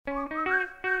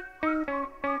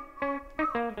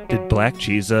Did Black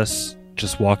Jesus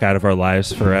just walk out of our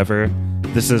lives forever?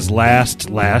 This is Last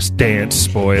Dance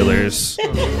spoilers.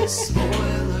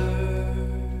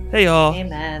 Hey, y'all.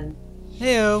 Amen.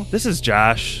 Heyo. This is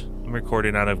Josh. I'm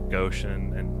recording out of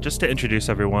Goshen. And just to introduce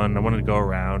everyone, I wanted to go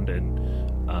around and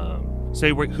say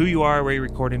who you are, where you're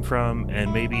recording from,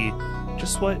 and maybe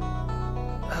just what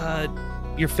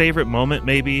your favorite moment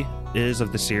maybe is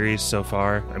of the series so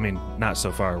far. I mean, not so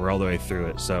far. We're all the way through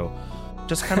it. So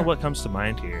just kind of what comes to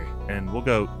mind here. And we'll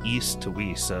go east to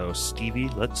west. So, Stevie,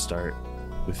 let's start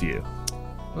with you.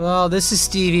 Well, this is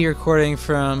Stevie recording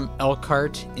from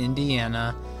Elkhart,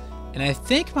 Indiana. And I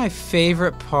think my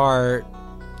favorite part,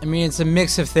 I mean, it's a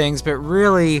mix of things, but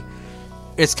really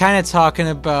it's kind of talking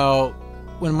about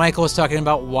when Michael was talking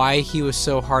about why he was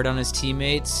so hard on his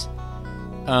teammates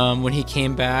when he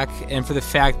came back, and for the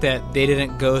fact that they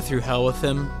didn't go through hell with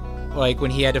him. Like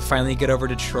when he had to finally get over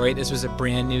Detroit, this was a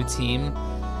brand new team.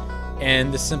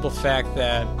 And the simple fact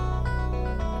that,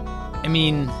 I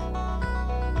mean,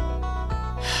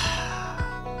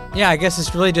 yeah, I guess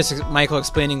it's really just Michael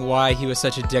explaining why he was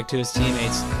such a dick to his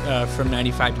teammates from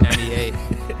 95 to 98.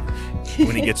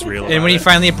 When he gets real. And when he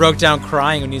finally broke down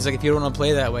crying, and he's like, if you don't want to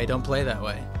play that way, don't play that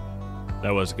way.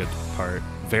 That was a good part.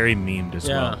 Very memed as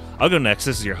well. I'll go next.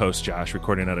 This is your host, Josh,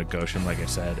 recording out of Goshen, like I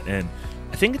said. And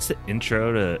I think it's the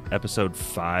intro to episode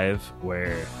 5,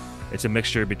 where it's a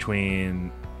mixture between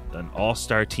an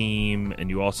all-star team, and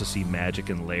you also see Magic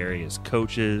and Larry as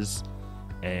coaches,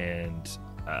 and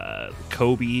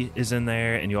Kobe is in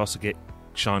there, and you also get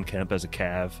Sean Kemp as a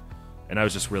Cav. And I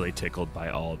was just really tickled by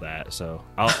all of that. So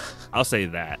I'll say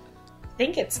that. I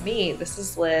think it's me. This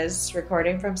is Liz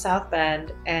recording from South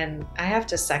Bend, and I have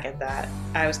to second that.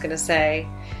 I was going to say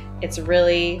it's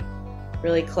really,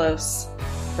 really close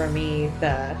for me,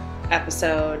 the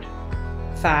episode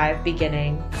 5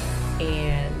 beginning,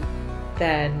 and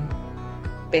then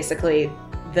basically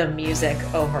the music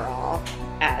overall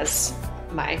as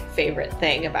my favorite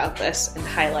thing about this and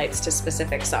highlights to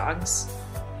specific songs.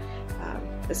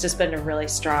 It's just been a really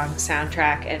strong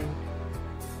soundtrack and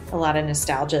a lot of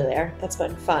nostalgia there. That's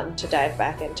been fun to dive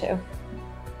back into. All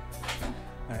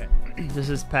right, this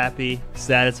is Pappy.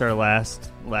 Sad it's our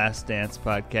last dance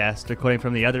podcast, recording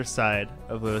from the other side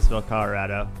of Louisville,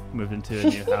 Colorado. Moved into a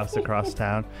new house across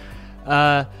town.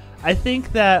 I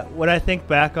think that when I think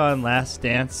back on Last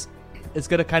Dance, it's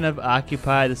going to kind of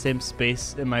occupy the same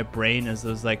space in my brain as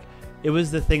those, like, it was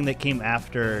the thing that came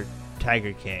after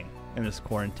Tiger King in this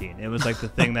quarantine. It was like the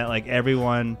thing that like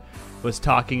everyone was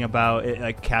talking about. It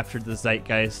like captured the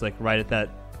zeitgeist like right at that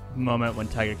moment when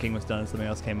Tiger King was done and something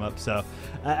else came up. So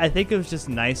I think it was just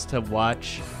nice to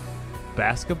watch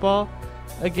basketball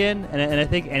again, and I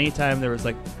think anytime there was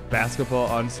like basketball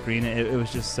on screen, it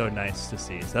was just so nice to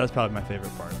see. So that was probably my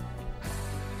favorite part.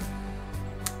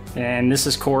 And this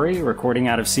is Corey recording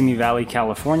out of Simi Valley,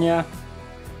 California.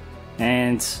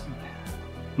 And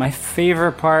my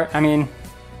favorite part, I mean,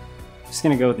 I'm just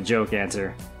going to go with the joke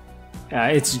answer.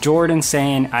 It's Jordan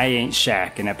saying, "I ain't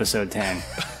Shaq" in episode 10.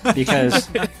 Because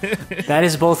that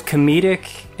is both comedic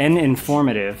and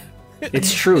informative.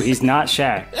 It's true, he's not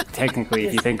Shaq, technically,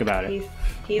 if you think about it.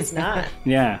 He's not.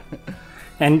 Yeah.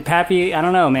 And Pappy, I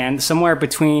don't know, man. Somewhere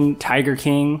between Tiger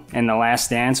King and The Last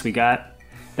Dance, we got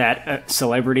that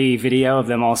celebrity video of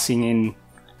them all singing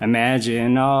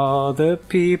 "Imagine All the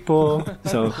People."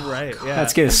 So Right, yeah.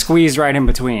 let's get squeezed right in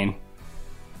between.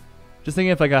 Just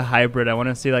thinking of like a hybrid. I want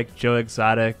to see like Joe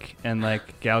Exotic and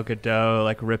like Gal Gadot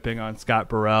like ripping on Scott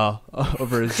Burrell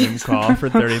over a Zoom call for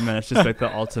 30 minutes, just like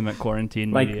the ultimate quarantine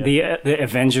Like media. the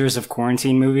Avengers of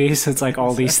quarantine movies. It's like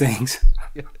all these things.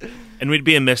 And we'd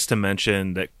be amiss to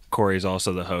mention that Corey's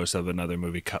also the host of another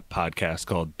movie podcast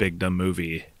called Big Dumb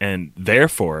Movie. And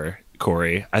therefore,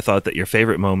 Corey, I thought that your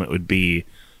favorite moment would be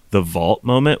the vault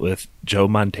moment with Joe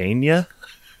Montana.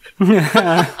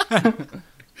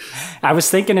 I was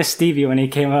thinking of Stevie when he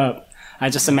came up.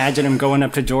 I just imagine him going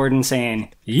up to Jordan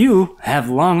saying, "You have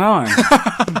long arms."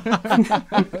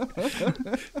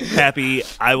 Happy,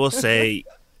 I will say,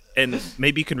 and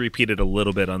maybe you can repeat it a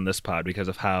little bit on this pod because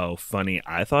of how funny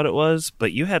I thought it was,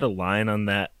 but you had a line on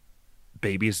that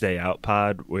Baby's Day Out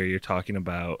pod where you're talking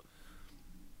about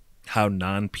how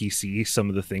non-PC some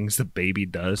of the things the baby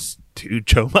does to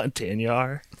Joe Montana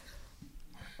are.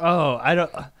 Oh,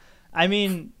 I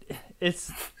mean,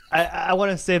 it's... I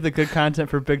want to save the good content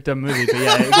for Big Dumb Movie, but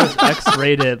yeah, it goes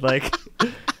X-rated. Like,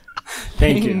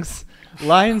 Thank you.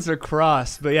 Lines are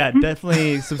crossed, but yeah,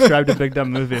 definitely subscribe to Big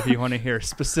Dumb Movie if you want to hear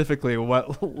specifically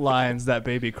what lines that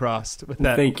baby crossed with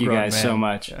that. Thank you guys man. so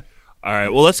much. Yeah. All right,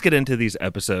 well, let's get into these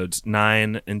episodes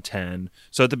 9 and 10.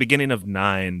 So at the beginning of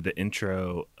 9, the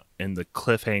intro and the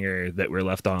cliffhanger that we're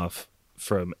left off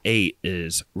from 8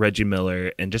 is Reggie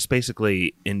Miller and just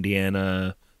basically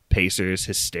Indiana Pacers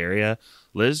hysteria.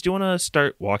 Liz, do you want to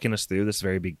start walking us through this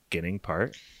very beginning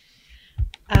part?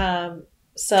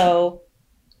 So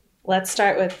let's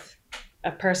start with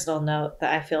a personal note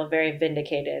that I feel very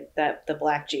vindicated that the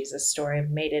Black Jesus story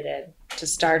made it in to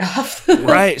start off.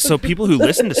 Right. So people who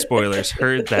listen to spoilers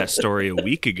heard that story a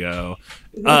week ago.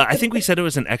 I think we said it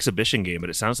was an exhibition game, but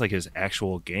it sounds like his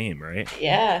actual game, right?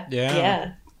 Yeah.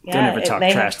 Don't ever talk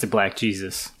trash to Black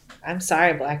Jesus. I'm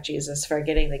sorry, Black Jesus, for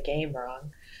getting the game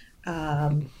wrong.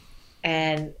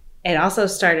 And it also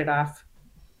started off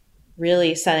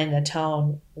really setting the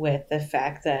tone with the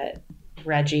fact that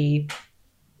Reggie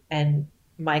and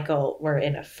Michael were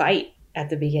in a fight at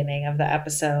the beginning of the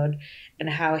episode, and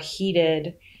how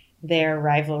heated their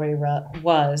rivalry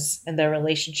was and their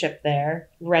relationship there.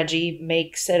 Reggie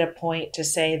makes it a point to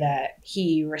say that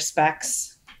he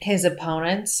respects his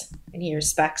opponents and he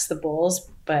respects the Bulls,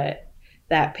 but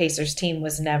that Pacers team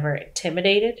was never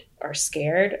intimidated or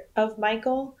scared of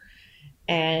Michael.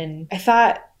 And I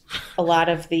thought a lot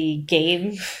of the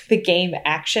game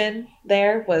action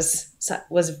there was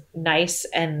nice,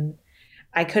 and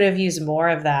I could have used more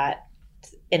of that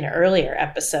in earlier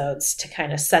episodes to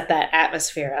kind of set that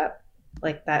atmosphere up,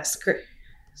 like that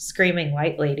screaming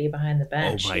white lady behind the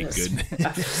bench. Oh my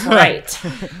goodness! Right.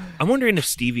 I'm wondering if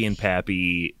Stevie and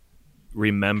Pappy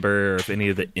remember if any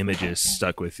of the images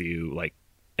stuck with you, like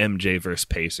MJ versus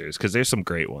Pacers, because there's some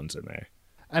great ones in there.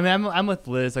 I mean, I'm with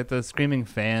Liz. Like the screaming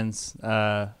fans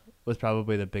was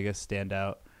probably the biggest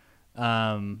standout.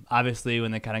 Obviously,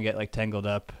 when they kind of get like tangled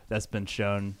up, that's been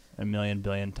shown a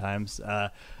billion times.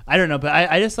 I don't know, but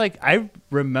I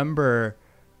remember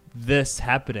this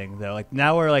happening though. Like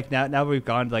now we've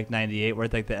gone to like 98. We're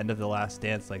at like the end of The Last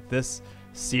Dance. Like this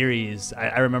series,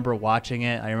 I remember watching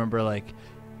it. I remember like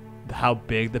how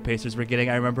big the Pacers were getting.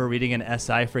 I remember reading an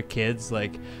SI for kids.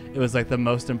 Like it was like the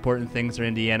most important things for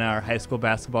Indiana are high school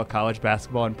basketball, college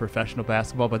basketball, and professional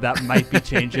basketball. But that might be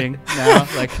changing now.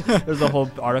 Like there's a whole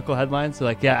article headline. So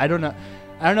like, yeah, I don't know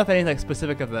if anything like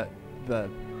specific of the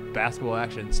basketball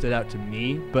action stood out to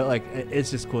me, but like it's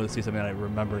just cool to see something that I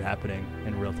remember happening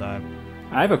in real time.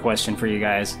 I have a question for you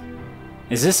guys.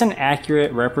 Is this an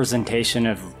accurate representation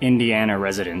of Indiana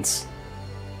residents?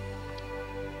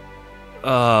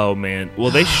 Oh man, well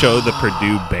they show the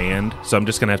Purdue band, so I'm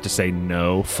just gonna have to say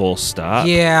no, full stop.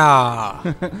 Yeah.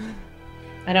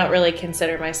 I don't really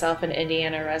consider myself an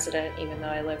Indiana resident, even though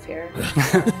I live here.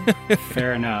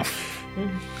 Fair enough.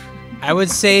 I would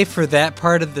say for that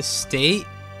part of the state,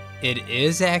 it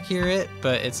is accurate,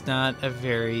 but it's not a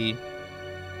very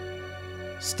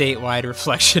statewide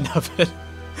reflection of it.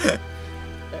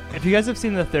 If you guys have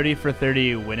seen the 30 for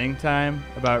 30 winning time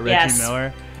about Reggie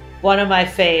Miller, one of my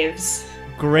faves.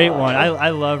 Great one. I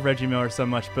love Reggie Miller so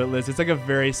much, but Liz, it's like a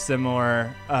very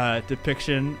similar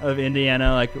depiction of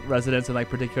Indiana, like residents and like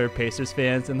particular Pacers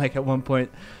fans. And like at one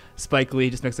point, Spike Lee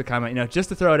just makes a comment, just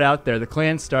to throw it out there, the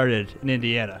Klan started in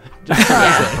Indiana.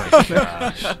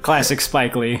 Classic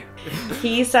Spike Lee.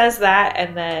 He says that,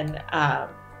 and then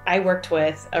I worked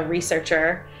with a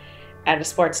researcher at a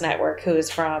sports network who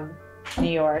is from New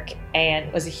York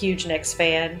and was a huge Knicks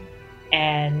fan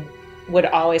and would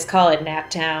always call it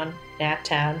Naptown,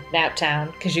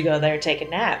 because you go there to take a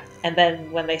nap. And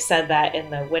then when they said that in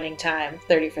the winning time,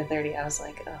 30 for 30, I was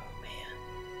like, oh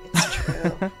man, it's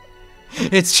true.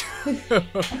 It's true.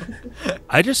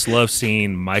 I just love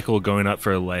seeing Michael going up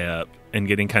for a layup and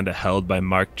getting kind of held by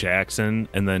Mark Jackson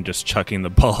and then just chucking the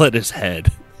ball at his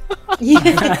head.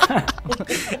 Yeah.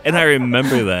 And I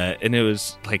remember that, and it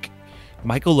was like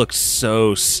Michael looks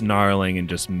so snarling and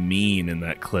just mean in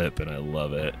that clip, and I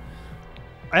love it.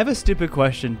 I have a stupid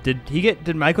question.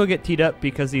 Did Michael get teed up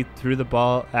because he threw the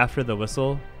ball after the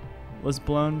whistle was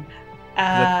blown?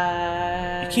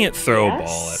 You can't throw a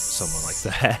ball at someone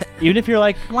like that. Even if you're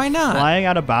like, why not? Flying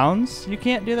out of bounds, you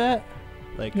can't do that.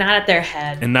 Like not at their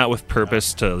head, and not with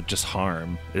purpose to just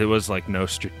harm. It was like no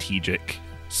strategic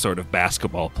sort of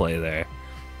basketball play there.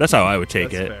 That's how I would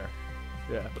take it. Fair.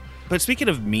 Yeah. But speaking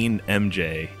of mean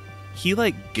MJ, he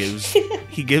like gives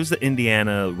the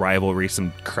Indiana rivalry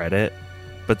some credit,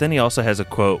 but then he also has a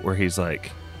quote where he's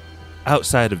like,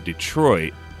 outside of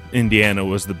Detroit, Indiana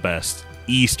was the best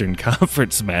Eastern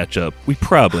Conference matchup we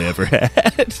probably ever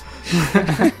had.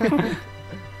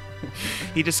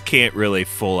 He just can't really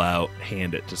full out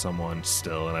hand it to someone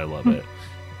still, and I love it.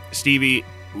 Stevie,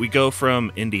 we go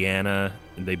from Indiana,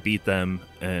 and they beat them,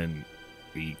 and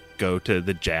we go to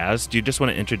the Jazz. Do you just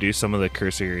want to introduce some of the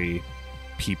cursory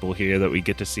people here that we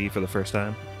get to see for the first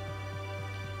time?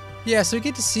 Yeah, so we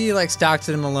get to see like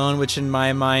Stockton and Malone, which in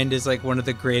my mind is like one of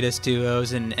the greatest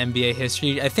duos in NBA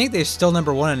history. I think they're still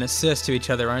number one in assists to each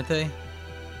other, aren't they?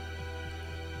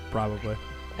 Probably.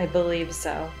 I believe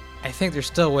so. I think they're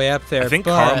still way up there. I think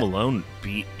but... Karl Malone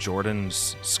beat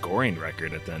Jordan's scoring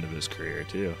record at the end of his career,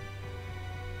 too.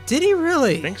 Did he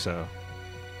really? I think so.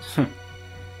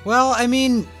 Well, I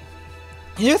mean,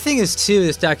 the other thing is, too,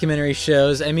 this documentary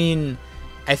shows, I mean,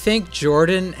 I think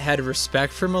Jordan had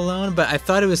respect for Malone, but I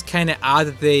thought it was kind of odd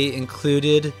that they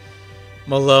included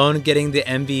Malone getting the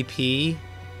MVP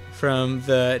from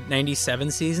the 97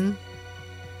 season,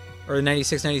 or the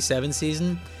 96-97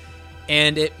 season.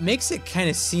 And it makes it kind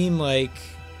of seem like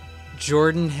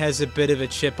Jordan has a bit of a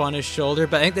chip on his shoulder,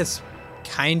 but I think that's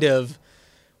kind of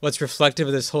what's reflective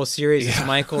of this whole series is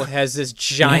Michael has this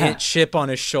giant chip on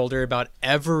his shoulder about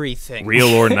everything. Real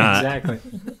or not. Exactly.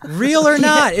 Real or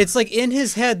not. It's like in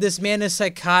his head, this man is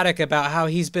psychotic about how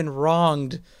he's been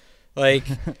wronged. Like,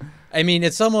 I mean,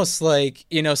 it's almost like,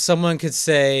 you know, someone could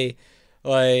say,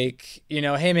 like, you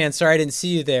know, hey man, sorry I didn't see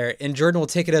you there. And Jordan will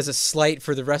take it as a slight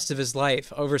for the rest of his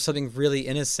life over something really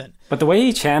innocent. But the way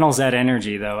he channels that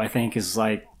energy, though, I think is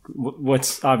like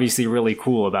what's obviously really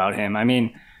cool about him. I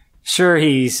mean, sure,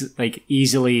 he's like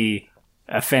easily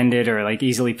offended or like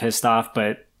easily pissed off,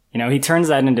 but, you know, he turns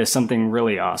that into something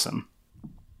really awesome.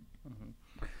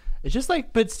 It's just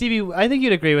like, but Stevie, I think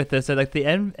you'd agree with this, that like the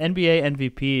NBA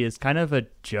MVP is kind of a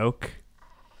joke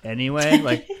anyway.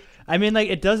 Like, I mean, like,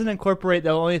 it doesn't incorporate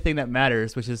the only thing that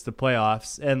matters, which is the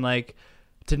playoffs, and like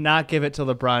to not give it to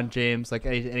LeBron James like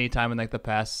any time in like the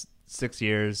past 6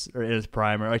 years or in his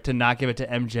prime, or like to not give it to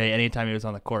MJ anytime he was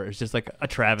on the court. It's just like a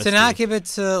travesty. To not give it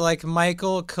to like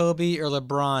Michael, Kobe, or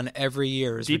LeBron every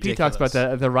year is DP ridiculous. talks about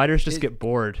that. The writers just get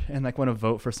bored and like want to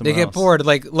vote for someone They else. get bored.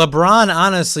 Like LeBron,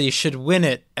 honestly, should win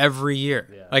it every year.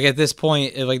 Yeah. Like at this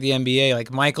point, like the NBA, like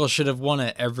Michael should have won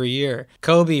it every year.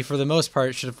 Kobe, for the most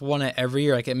part, should have won it every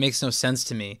year. Like it makes no sense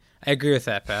to me. I agree with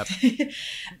that, Pap.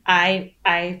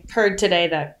 I heard today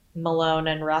that Malone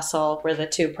and Russell were the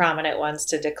two prominent ones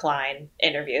to decline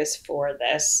interviews for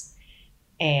this,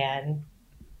 and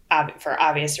for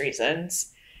obvious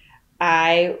reasons.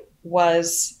 I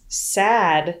was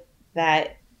sad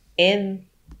that in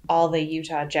all the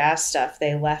Utah Jazz stuff,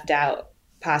 they left out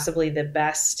possibly the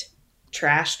best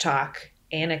trash talk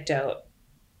anecdote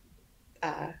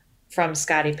from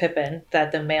Scottie Pippen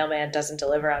that the mailman doesn't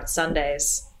deliver on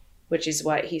Sundays, which is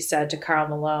what he said to Karl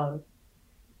Malone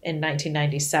in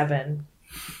 1997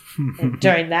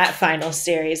 during that final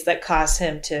series that caused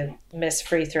him to miss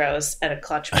free throws at a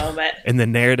clutch moment. In the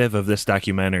narrative of this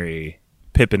documentary,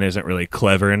 Pippen isn't really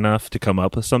clever enough to come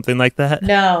up with something like that.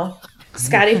 No,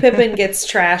 Scottie Pippen gets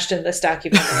trashed in this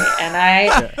documentary, and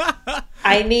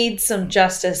I need some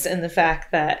justice in the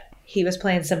fact that he was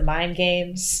playing some mind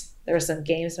games. There was some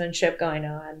gamesmanship going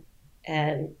on,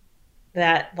 and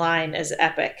that line is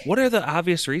epic. What are the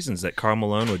obvious reasons that Karl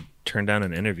Malone would turn down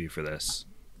an interview for this?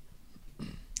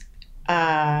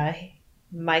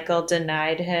 Michael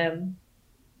denied him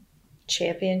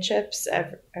championships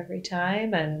every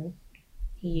time, and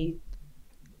he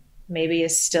maybe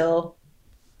is still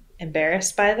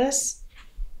embarrassed by this.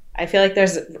 I feel like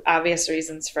there's obvious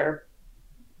reasons for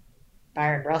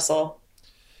Byron Russell.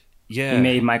 Yeah. He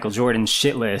made Michael Jordan's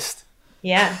shit list.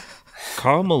 Yeah.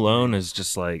 Karl Malone is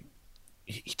just like,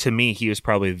 to me, he was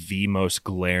probably the most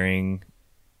glaring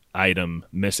item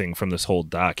missing from this whole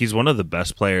doc. He's one of the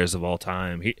best players of all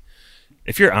time.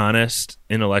 If you're honest,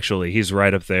 intellectually, he's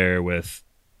right up there with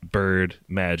Bird,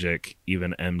 Magic,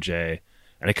 even MJ.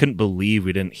 And I couldn't believe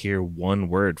we didn't hear one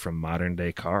word from modern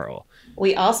day Karl.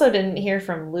 We also didn't hear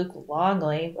from Luke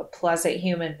Longley, a pleasant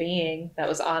human being that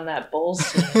was on that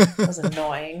Bulls team. It was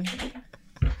annoying.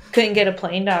 Couldn't get a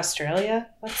plane to Australia?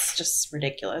 That's just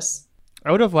ridiculous.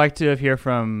 I would have liked to hear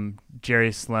from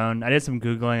Jerry Sloan. I did some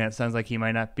Googling, and it sounds like he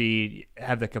might not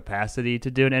have the capacity to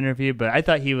do an interview, but I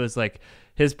thought he was like,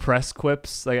 his press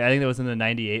quips, like I think that was in the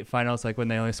 98 finals, like when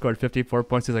they only scored 54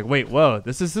 points, he's like, wait, whoa,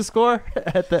 this is the score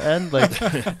at the end? Like,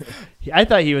 I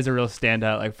thought he was a real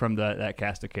standout, like from that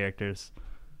cast of characters.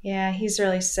 Yeah, he's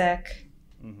really sick,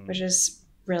 which is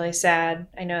really sad.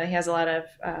 I know he has a lot of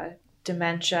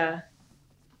dementia,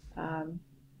 and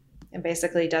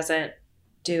basically doesn't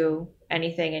do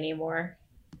anything anymore.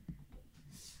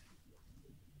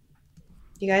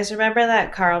 You guys remember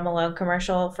that Karl Malone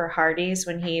commercial for Hardee's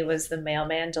when he was the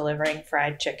mailman delivering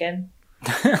fried chicken?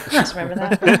 You guys remember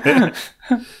that?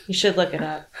 You should look it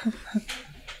up.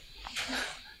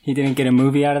 He didn't get a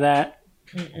movie out of that?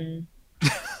 Mm-mm.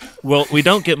 Well, we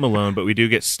don't get Malone, but we do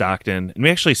get Stockton. And we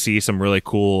actually see some really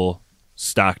cool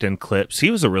Stockton clips.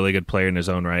 He was a really good player in his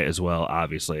own right as well,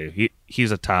 obviously.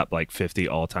 He's a top 50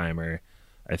 all-timer,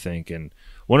 I think. And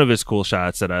one of his cool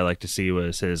shots that I like to see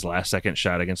was his last-second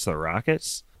shot against the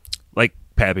Rockets. Like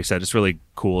Pappy said, it's really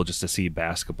cool just to see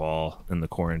basketball in the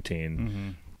quarantine. Mm-hmm.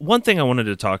 One thing I wanted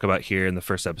to talk about here in the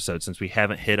first episode, since we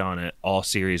haven't hit on it all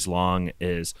series long,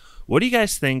 is what do you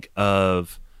guys think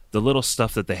of the little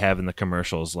stuff that they have in the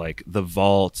commercials, like the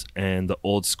vault and the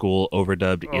old school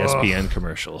overdubbed ESPN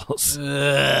commercials?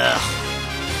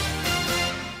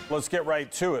 Let's get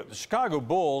right to it. The Chicago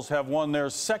Bulls have won their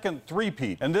second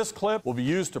three-peat, and this clip will be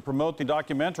used to promote the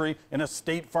documentary in a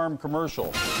State Farm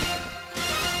commercial.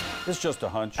 It's just a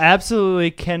hunch. I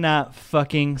absolutely cannot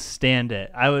fucking stand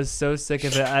it. I was so sick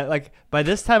of it. By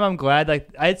this time, I'm glad. I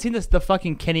had seen the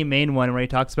fucking Kenny Mayne one where he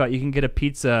talks about you can get a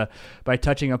pizza by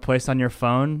touching a place on your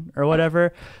phone or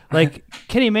whatever.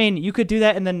 Kenny Mayne, you could do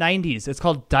that in the 90s. It's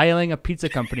called dialing a pizza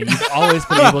company. You've always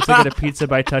been able to get a pizza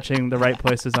by touching the right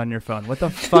places on your phone. What the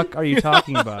fuck are you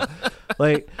talking about?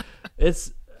 I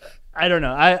don't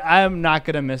know. I'm not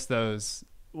gonna miss those.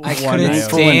 I couldn't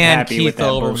stand Keith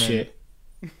Olbermann.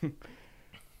 I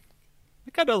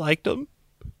kind of liked him.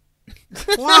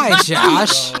 Why,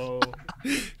 Josh?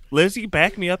 Lizzie,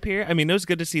 back me up here. I mean, it was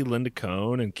good to see Linda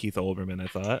Cohn and Keith Olbermann, I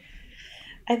thought.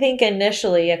 I think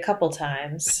initially a couple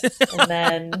times,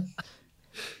 and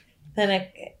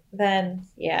then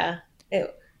yeah,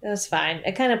 it was fine.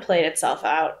 It kind of played itself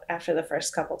out after the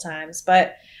first couple times,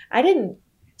 but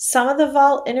some of the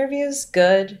vault interviews,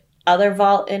 good. Other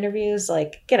vault interviews,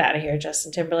 get out of here,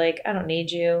 Justin Timberlake. I don't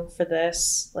need you for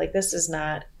this. This is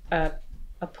not a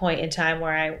point in time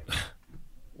where I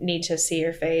need to see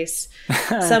your face.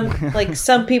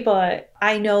 Some people,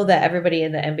 I know that everybody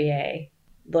in the NBA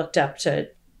looked up to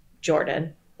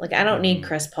Jordan. I don't need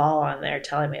Chris Paul on there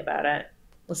telling me about it.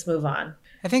 Let's move on.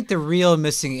 I think the real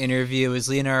missing interview is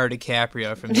Leonardo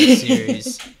DiCaprio from this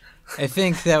series. I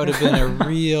think that would have been a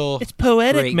real it's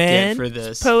poetic, great man. Get for this.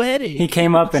 It's poetic. He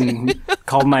came up and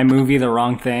called my movie the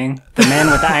wrong thing. The Man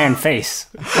with the Iron Face.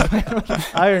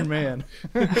 Iron Man.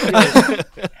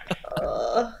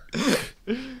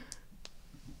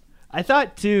 I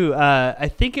thought too, I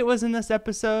think it was in this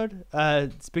episode,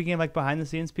 speaking of behind the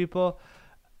scenes people,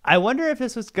 I wonder if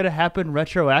this was going to happen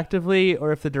retroactively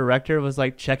or if the director was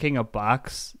checking a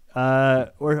box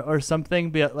or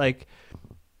something. But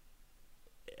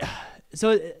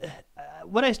so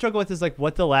what I struggle with is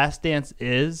what The Last Dance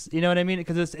is, you know what I mean?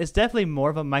 Because it's definitely more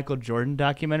of a Michael Jordan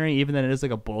documentary, even than it is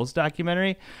a Bulls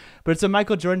documentary. But it's a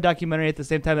Michael Jordan documentary at the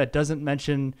same time that doesn't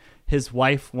mention his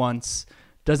wife once,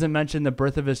 doesn't mention the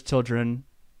birth of his children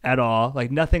at all,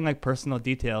 nothing personal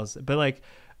details. But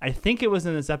I think it was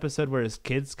in this episode where his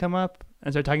kids come up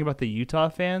and start talking about the Utah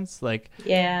fans.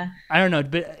 Yeah. I Uh, don't know,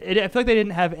 but I feel they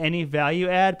didn't have any value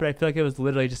add, but I feel it was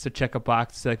literally just to check a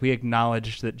box. We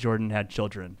acknowledged that Jordan had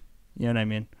children. You know what I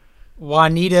mean?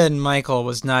 Juanita and Michael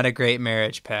was not a great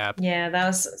marriage, Pap. Yeah, that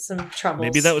was some troubles.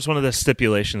 Maybe that was one of the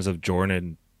stipulations of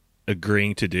Jordan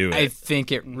agreeing to do it. I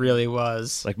think it really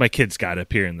was. My kids got to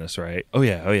appear in this, right? Oh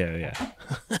yeah.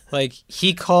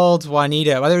 He called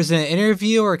Juanita, whether it was in an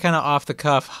interview or kind of off the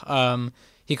cuff,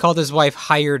 he called his wife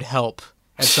hired help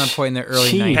at some point in the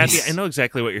early 90s. Patty, I know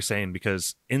exactly what you're saying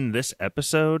because in this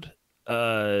episode,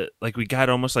 we got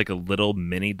almost a little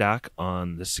mini doc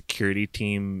on the security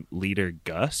team leader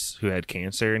Gus, who had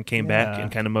cancer and came back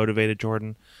and kind of motivated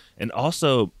Jordan. And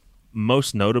also,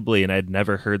 most notably, and I'd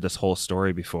never heard this whole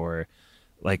story before,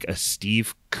 a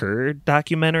Steve Kerr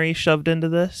documentary shoved into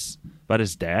this about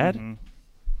his dad. Mm-hmm.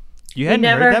 You hadn't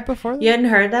heard that before? You hadn't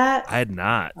heard that? I had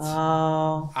not.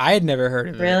 Oh. I had never heard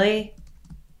of it. Really?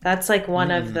 That's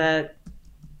one of the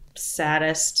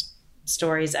saddest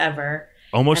stories ever.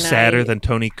 Almost sadder than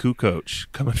Tony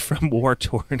Kukoc coming from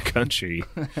war-torn country.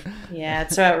 Yeah,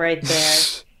 it's right there.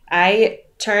 I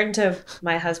turned to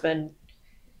my husband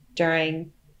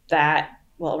during that,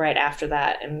 right after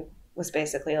that, and was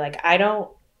basically I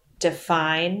don't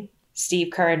define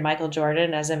Steve Kerr and Michael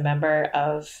Jordan as a member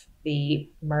of the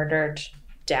murdered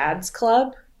dads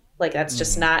club. That's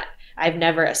just not, I've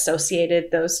never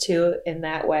associated those two in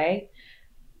that way.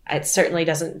 It certainly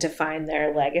doesn't define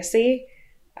their legacy,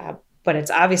 but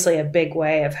it's obviously a big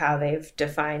way of how they've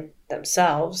defined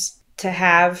themselves. To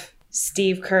have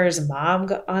Steve Kerr's mom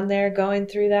on there going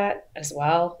through that as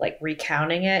well,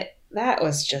 recounting it, that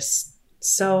was just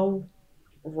so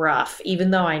rough, even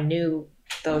though I knew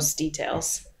those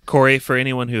details. Corey, for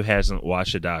anyone who hasn't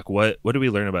watched the doc, what do we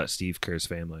learn about Steve Kerr's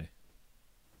family?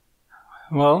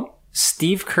 Well,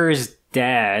 Steve Kerr's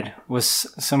dad was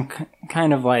some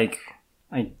kind of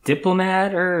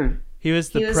diplomat, or he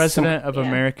was the president of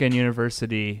American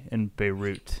University in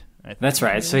Beirut. That's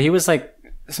right. So he was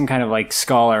some kind of like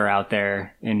scholar out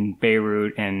there in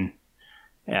Beirut, and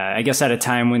I guess at a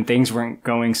time when things weren't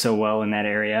going so well in that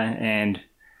area, and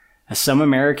some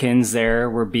Americans there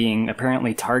were being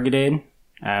apparently targeted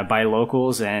by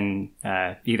locals, and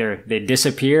either they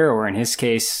disappear, or in his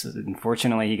case,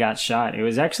 unfortunately, he got shot. It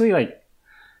was actually like,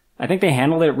 I think they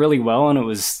handled it really well, and it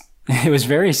was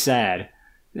very sad.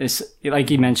 It's, like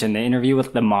you mentioned, the interview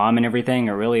with the mom and everything,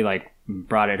 it really like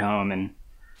brought it home. And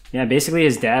yeah, basically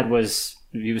his dad was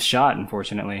shot,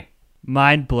 unfortunately.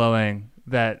 Mind blowing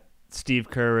that Steve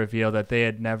Kerr revealed that they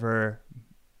had never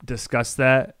discussed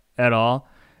that at all.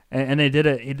 And they did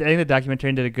it. I think the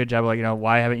documentary did a good job of, like,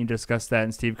 why haven't you discussed that?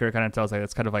 And Steve Kerr kind of tells, like,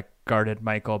 that's kind of like guarded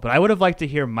Michael. But I would have liked to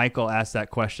hear Michael ask that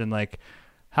question, like,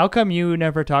 how come you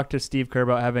never talked to Steve Kerr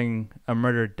about having a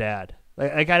murdered dad?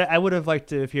 Like I would have liked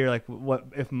to hear, like, what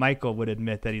if Michael would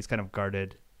admit that he's kind of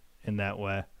guarded in that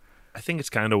way. I think it's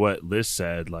kind of what Liz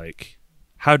said. Like,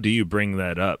 how do you bring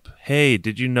that up? Hey,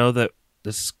 did you know that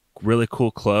this really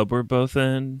cool club we're both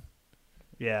in?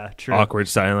 Yeah, true. Awkward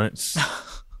silence.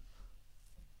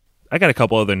 I got a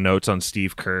couple other notes on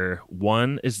Steve Kerr.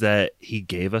 One is that he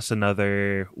gave us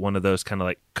another one of those kind of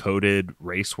like coded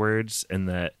race words, and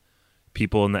that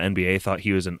people in the NBA thought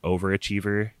he was an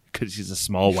overachiever because he's a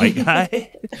small white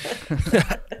guy.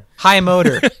 High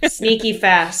motor. Sneaky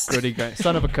fast. Gritty guy.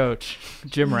 Son of a coach.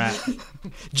 Gym rat.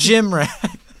 Gym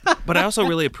rat. But I also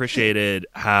really appreciated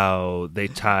how they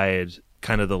tied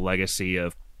kind of the legacy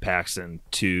of Paxson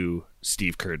to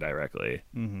Steve Kerr directly.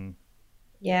 Mm-hmm.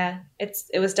 Yeah,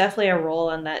 it was definitely a role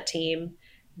on that team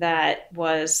that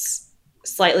was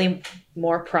slightly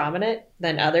more prominent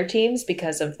than other teams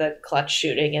because of the clutch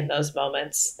shooting in those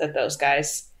moments that those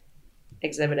guys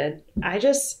exhibited. I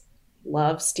just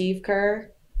love Steve Kerr,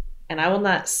 and I will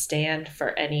not stand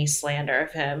for any slander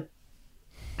of him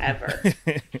ever.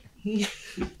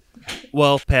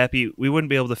 Well, Pappy, we wouldn't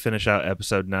be able to finish out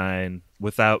episode 9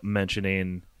 without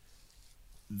mentioning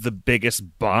the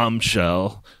biggest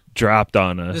bombshell dropped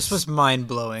on us. This was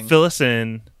mind-blowing. Fill us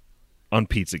in on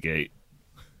Pizzagate.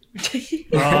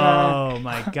 Oh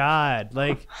my God.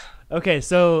 Like, okay,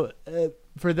 so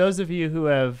for those of you who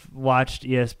have watched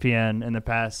ESPN in the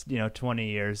past, 20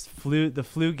 years, the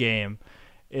flu game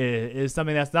is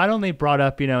something that's not only brought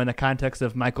up, in the context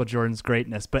of Michael Jordan's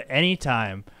greatness, but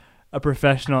anytime a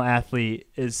professional athlete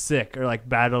is sick or like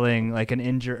battling like an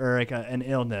injury or like an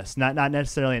illness, not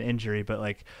necessarily an injury, but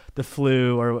like the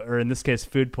flu or in this case,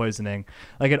 food poisoning,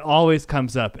 like it always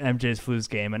comes up MJ's flu's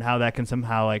game and how that can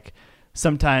somehow like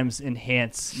sometimes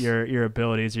enhance your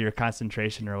abilities or your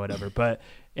concentration or whatever. But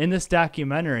in this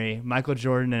documentary, Michael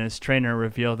Jordan and his trainer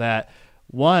reveal that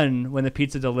one, when the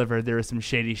pizza delivered, there was some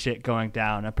shady shit going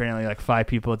down. Apparently like 5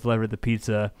 people delivered the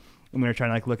pizza and we were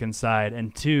trying to like look inside.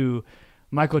 And 2,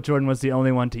 Michael Jordan was the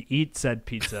only one to eat said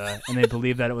pizza, and they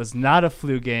believe that it was not a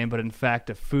flu game, but in fact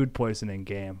a food poisoning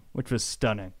game, which was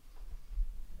stunning.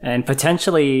 And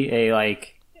potentially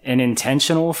an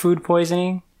intentional food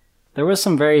poisoning. There was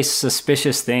some very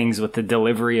suspicious things with the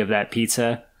delivery of that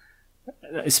pizza.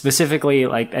 Specifically,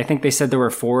 like, I think they said there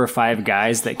were 4 or 5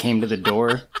 guys that came to the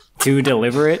door to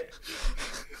deliver it.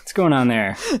 What's going on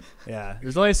there? Yeah,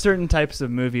 there's only certain types of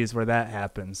movies where that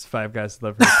happens. 5 guys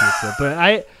delivering pizza.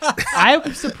 But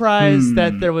I'm surprised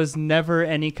that there was never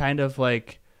any kind of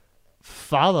like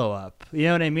follow up. You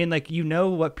know what I mean? Like,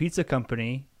 what pizza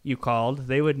company you called,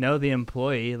 they would know the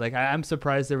employee. Like, I'm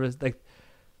surprised there was like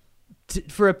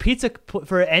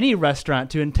for any restaurant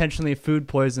to intentionally food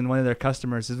poison one of their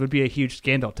customers would be a huge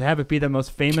scandal. To have it be the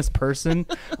most famous person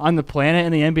on the planet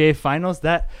in the NBA Finals,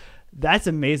 that's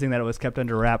amazing that it was kept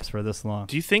under wraps for this long.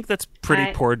 Do you think that's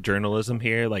pretty poor journalism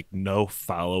here? Like, no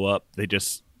follow-up. They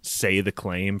just say the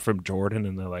claim from Jordan,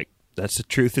 and they're like, that's the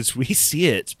truth as we see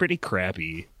it. It's pretty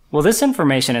crappy. Well, this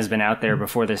information has been out there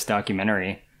before this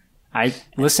documentary. I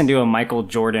listened to a Michael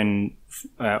Jordan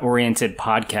oriented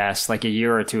podcast like a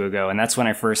year or 2 ago, and that's when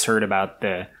I first heard about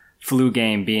the flu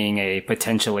game being a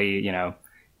potentially,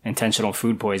 intentional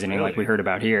food poisoning like we heard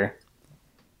about here.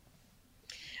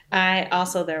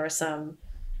 There were some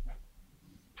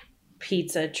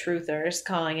pizza truthers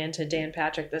calling into Dan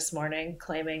Patrick this morning,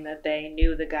 claiming that they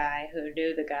knew the guy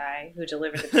who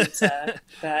delivered the pizza.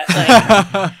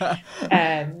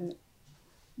 And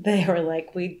they were like,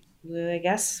 I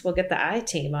guess we'll get the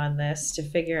I-team on this to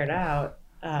figure it out.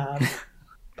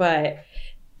 But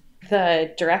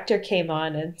the director came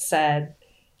on and said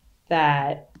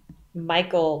that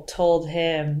Michael told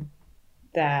him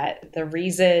that the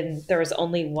reason there was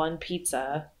only one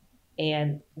pizza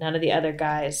and none of the other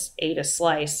guys ate a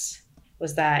slice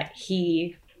was that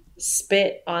he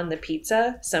spit on the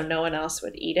pizza so no one else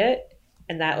would eat it.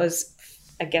 And that was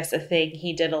I guess, a thing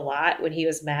he did a lot when he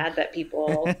was mad that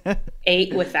people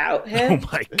ate without him. Oh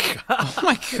my god! Oh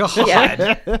my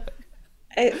god!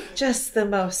 Yeah. Just the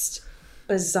most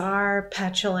bizarre,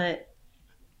 petulant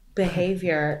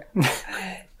behavior.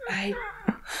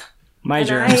 My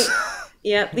germs.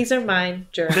 Yep, these are mine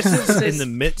germs. This is in the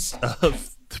midst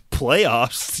of the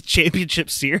playoffs,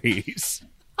 championship series.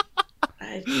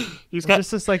 He's got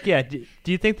just like, yeah. Do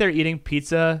you think they're eating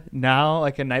pizza now,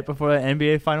 like a night before the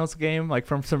NBA Finals game, like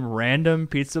from some random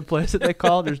pizza place that they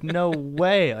call? There's no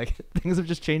way. Like things have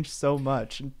just changed so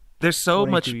much. There's so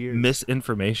much years.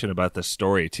 misinformation about the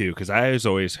story too, because I was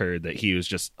always heard that he was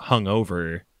just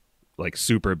hungover, like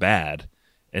super bad,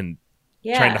 and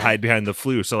trying to hide behind the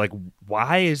flu. So like,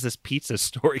 why is this pizza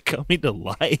story coming to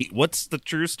light? What's the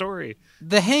true story?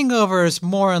 The hangover is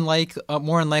more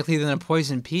unlikely than a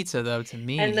poisoned pizza, though, to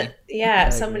me.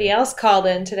 And somebody else called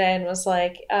in today and was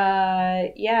like,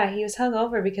 he was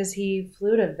hungover because he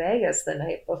flew to Vegas the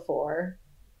night before,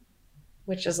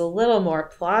 which is a little more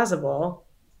plausible.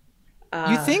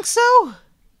 You think so?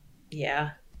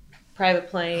 Yeah. Private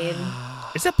plane.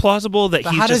 Is it plausible that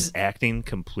But he's how just acting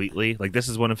completely? Like this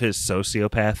is one of his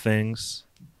sociopath things?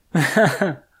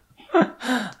 I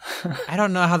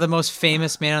don't know how the most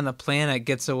famous man on the planet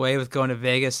gets away with going to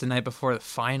Vegas the night before the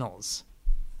finals.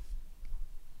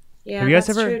 Yeah,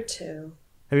 that's true too.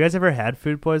 Have you guys ever had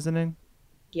food poisoning?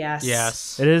 Yes.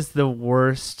 Yes. It is the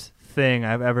worst thing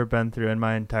I've ever been through in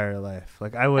my entire life.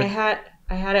 Like I had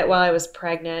it while I was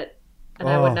pregnant, and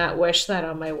I would not wish that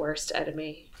on my worst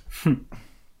enemy.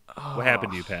 What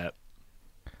happened to you, Pat?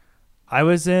 I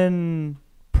was in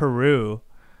Peru.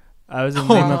 I was in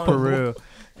Lima, Peru,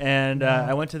 and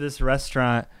I went to this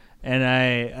restaurant, and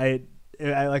I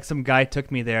like some guy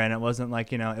took me there, and it wasn't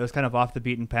like, it was kind of off the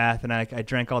beaten path, and I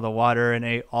drank all the water and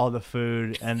ate all the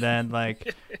food, and then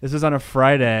like this was on a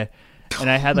Friday, and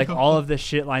I had like all of this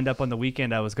shit lined up on the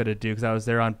weekend I was going to do because I was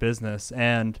there on business,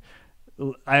 and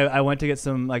I went to get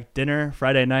some like dinner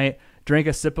Friday night, drank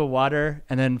a sip of water,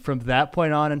 and then from that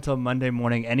point on until Monday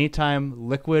morning, anytime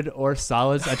liquid or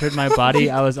solids entered my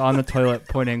body, I was on the toilet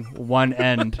pointing one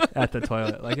end at the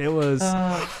toilet. Like it was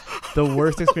the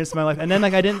worst experience of my life. And then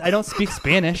like I don't speak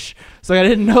Spanish, so I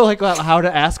didn't know like how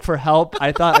to ask for help.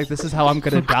 I thought like this is how I'm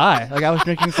gonna die. Like I was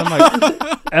drinking some like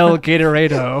El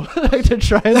Gatorado like, to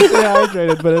try and stay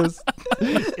hydrated, but it was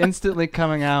instantly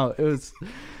coming out. It was.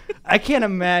 I can't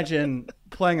imagine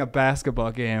playing a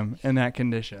basketball game in that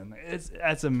condition.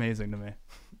 That's amazing to me.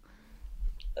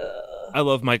 I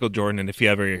love Michael Jordan, and if he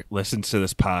ever listens to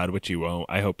this pod, which he won't,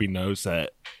 I hope he knows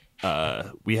that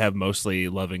we have mostly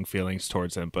loving feelings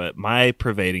towards him. But my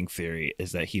pervading theory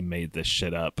is that he made this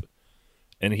shit up,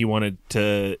 and he wanted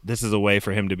to. This is a way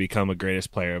for him to become a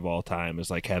greatest player of all time. Is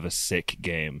like have a sick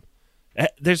game.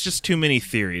 There's just too many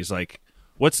theories. Like,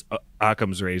 what's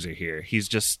Occam's razor here? He's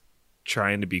just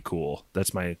trying to be cool.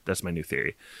 That's my new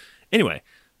theory. Anyway,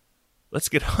 let's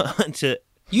get on to.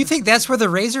 You think that's where the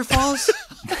razor falls?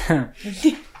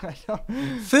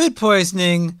 Food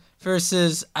poisoning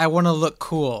versus I want to look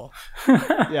cool.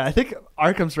 Yeah, I think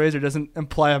Occam's razor doesn't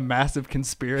imply a massive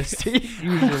conspiracy.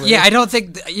 Usually. Yeah, I don't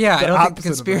think. I don't think the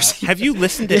conspiracy. Have you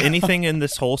listened to anything in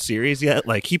this whole series yet?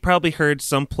 Like, he probably heard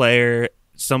some player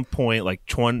some point like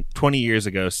 20 years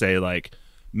ago say like,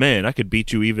 man, I could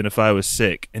beat you even if I was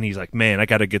sick. And he's like, man, I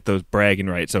got to get those bragging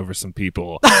rights over some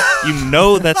people.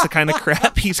 That's the kind of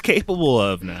crap he's capable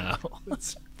of now.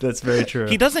 That's very true.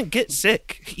 He doesn't get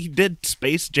sick. He did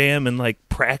Space Jam and like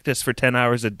practice for 10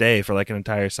 hours a day for like an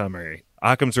entire summer.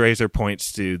 Occam's razor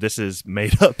points to this is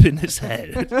made up in his head.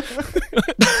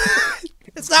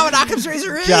 It's not what Occam's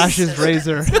razor is. Josh's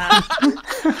razor.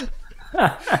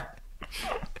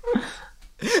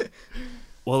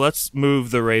 Well, let's move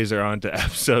the razor on to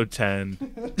episode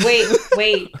 10.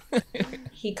 Wait.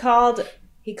 He called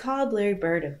Larry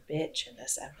Bird a bitch in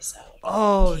this episode.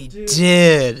 Oh, he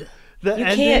did. The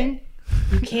ending.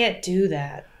 You can't do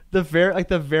that. The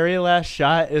very last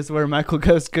shot is where Michael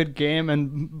goes, "Good game,"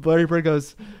 and Larry Bird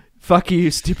goes, "Fuck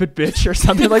you, stupid bitch," or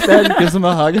something like that, and gives him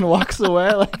a hug and walks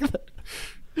away. Like that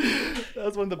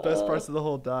was one of the best parts of the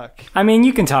whole doc. I mean,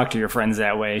 you can talk to your friends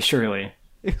that way, surely.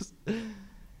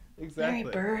 Exactly. Larry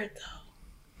Bird,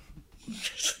 though.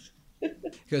 He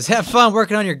goes, have fun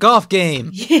working on your golf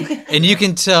game. And you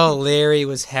can tell Larry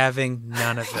was having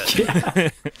none of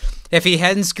it. If he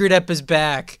hadn't screwed up his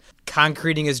back,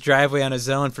 concreting his driveway on his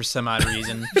own for some odd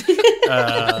reason,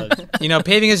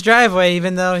 paving his driveway,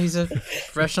 even though he's a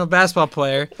professional basketball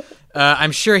player,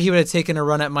 I'm sure he would have taken a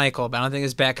run at Michael, but I don't think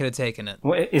his back could have taken it.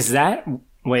 Wait,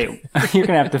 you're going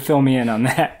to have to fill me in on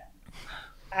that.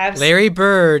 Larry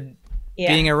Bird,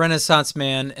 being a Renaissance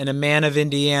man and a man of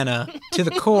Indiana to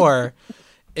the core,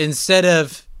 instead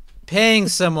of paying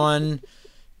someone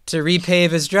to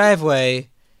repave his driveway,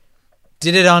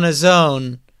 did it on his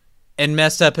own and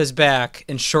messed up his back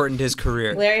and shortened his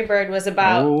career. Larry Bird was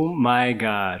about Oh my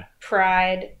God.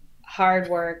 pride, hard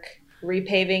work,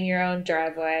 repaving your own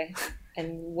driveway,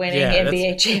 and winning Yeah,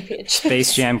 NBA championships.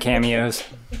 Space Jam cameos.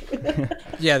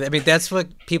 Yeah, I mean, that's what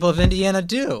people of Indiana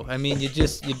do. I mean, you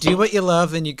do what you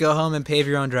love and you go home and pave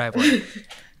your own driveway.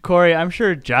 Corey, I'm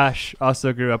sure Josh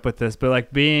also grew up with this, but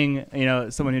like being,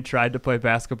 someone who tried to play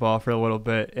basketball for a little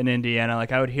bit in Indiana,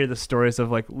 like I would hear the stories of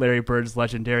like Larry Bird's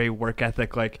legendary work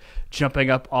ethic, like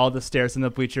jumping up all the stairs in the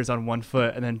bleachers on one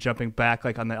foot and then jumping back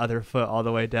like on the other foot all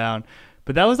the way down.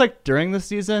 But that was like during the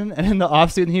season, and in the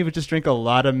off season he would just drink a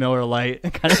lot of Miller Lite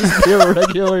and kind of just be a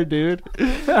regular dude.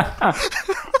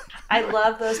 I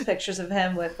love those pictures of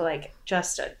him with like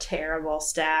just a terrible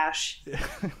stash,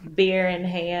 beer in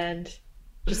hand,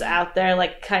 just out there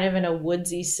like kind of in a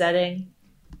woodsy setting.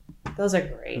 Those are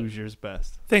great. Hoosiers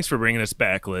best. Thanks for bringing us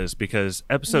back, Liz, because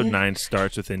episode 9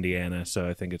 starts with Indiana, so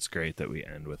I think it's great that we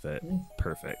end with it.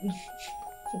 Perfect.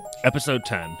 Episode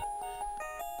 10.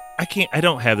 I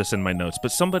don't have this in my notes,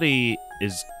 but somebody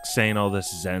is saying all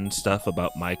this Zen stuff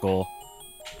about Michael.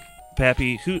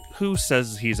 Pappy, who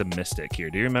says he's a mystic here?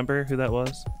 Do you remember who that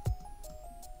was?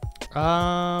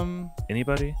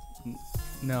 Anybody?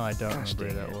 No, I don't Gosh, remember who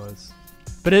dang that it. was.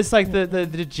 But it's like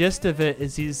the gist of it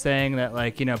is he's saying that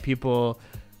like, people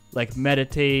like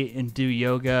meditate and do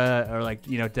yoga or like,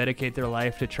 dedicate their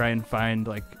life to try and find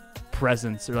like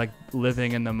presence or like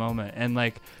living in the moment. And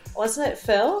like, Wasn't it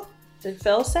Phil? Did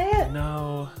Phil say it?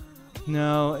 No.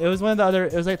 it was one of the other,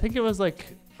 I think it was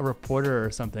like a reporter or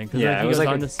something. 'Cause, Yeah, he it was goes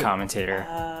like on a to say- commentator.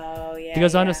 Oh, yeah. He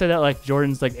goes on yeah. to say that like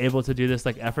Jordan's like able to do this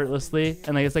like effortlessly,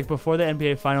 and like it's like before the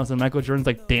NBA Finals, and Michael Jordan's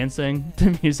like dancing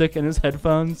to music in his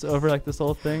headphones over like this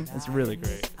whole thing. It's really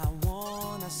great. I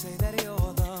wanna say that you're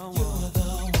the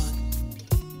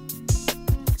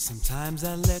one. Sometimes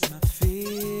I let my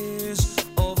fears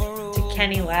overrule. To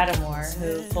Kenny Lattimore,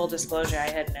 who, full disclosure, I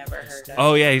had never heard of.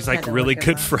 Oh, yeah, he's like Had to really look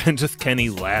him good up. friends with Kenny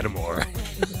Lattimore.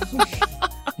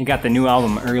 You got the new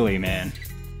album early, man.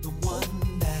 The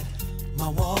one that my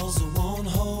walls won't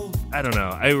hold. I don't know.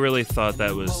 I really thought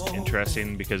that was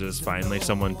interesting because it was finally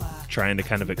someone trying to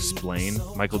kind of explain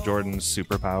Michael Jordan's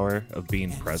superpower of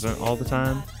being present all the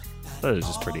time. That is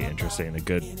just pretty interesting. A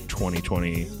good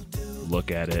 2020 look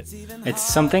at it. It's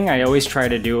something I always try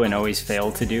to do and always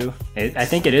fail to do. I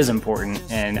think it is important,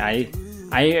 and I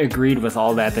agreed with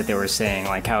all that they were saying,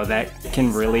 like how that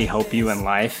can really help you in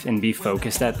life and be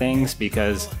focused at things,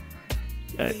 because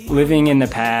living in the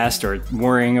past or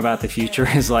worrying about the future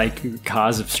is like a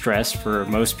cause of stress for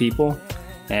most people.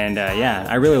 And yeah,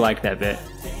 I really like that bit.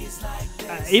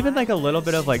 Even like a little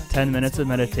bit of like 10 minutes of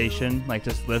meditation, like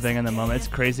just living in the moment, it's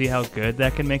crazy how good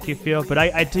that can make you feel. But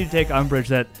I do take umbrage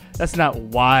that that's not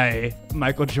why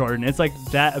Michael Jordan. It's like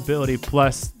that ability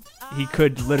plus he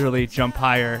could literally jump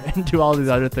higher and do all these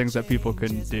other things that people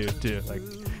couldn't do too. Like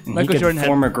And Michael he could Jordan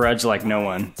form a grudge like no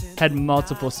one. had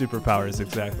multiple superpowers.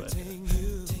 Exactly.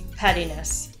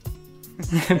 Pettiness.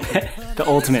 The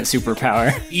ultimate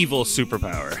superpower. Evil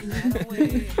superpower.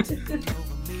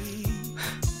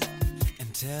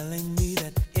 And telling me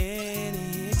that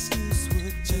any excuse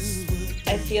would just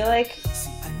I feel like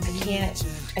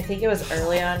I think it was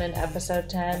early on in episode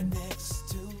 10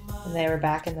 when they were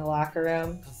back in the locker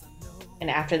room, and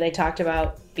after they talked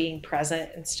about being present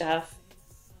and stuff,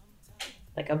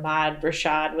 like Ahmad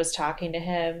Rashad was talking to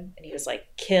him and he was like,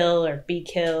 kill or be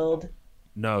killed.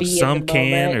 No, Be in some the can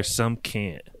moment. or some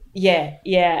can't.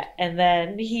 Yeah. And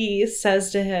then he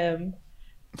says to him,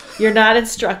 you're not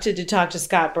instructed to talk to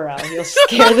Scott Burrell. You'll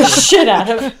scare the shit out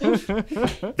of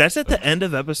him. That's at the end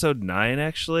of episode 9,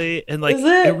 actually. And like Is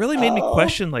it? it really made me Oh.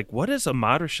 question, like, what is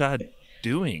Ahmad Rashad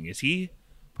doing? Is he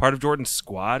part of Jordan's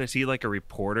squad? Is he like a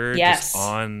reporter Yes. just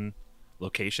on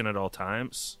location at all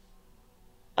times?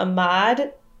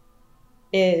 Ahmad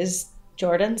is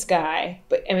Jordan's guy,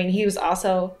 but I mean, he was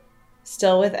also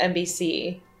still with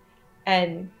NBC,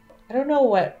 and I don't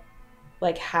know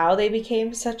how they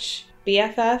became such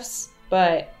BFFs,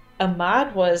 but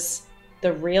Ahmad was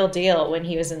the real deal when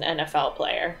he was an NFL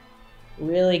player.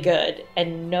 Really good,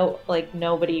 and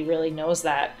nobody really knows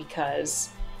that because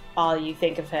all you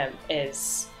think of him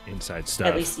is Inside stuff.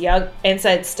 at least young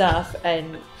inside stuff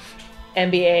and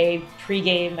NBA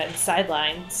pregame and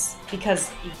sidelines,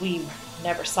 because we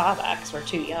never saw that because we're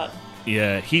too young.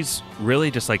 Yeah, he's really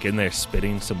just like in there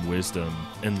spitting some wisdom.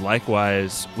 And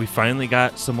likewise, we finally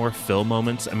got some more Phil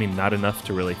moments. I mean, not enough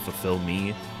to really fulfill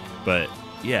me, but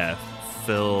yeah,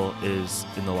 Phil is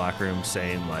in the locker room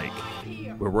saying, like,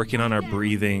 we're working on our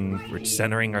breathing, we're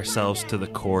centering ourselves to the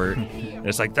court. And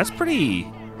it's like, that's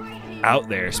pretty out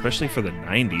there, especially for the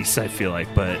 90s, I feel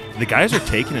like. But the guys are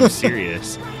taking him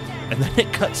serious. And then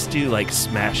it cuts to, like,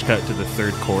 smash cut to the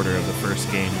third quarter of the first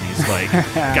game. And he's like,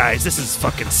 guys, this is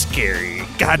fucking scary.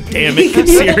 God damn it, get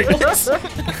serious.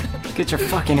 Get your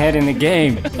fucking head in the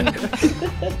game. Phil,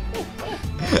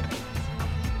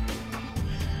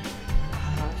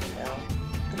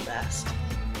 the best.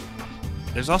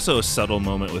 There's also a subtle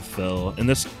moment with Phil, and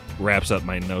this wraps up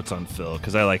my notes on Phil,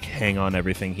 because I, like, hang on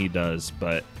everything he does.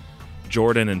 But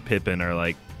Jordan and Pippen are,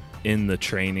 like, in the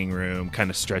training room,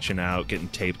 kind of stretching out, getting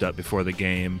taped up before the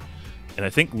game. And I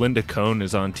think Linda Cohn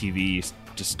is on TV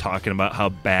just talking about how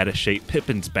bad a shape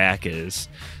Pippen's back is.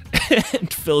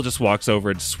 And Phil just walks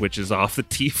over and switches off the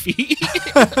TV.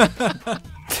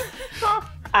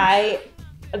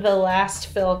 The last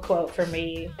Phil quote for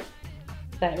me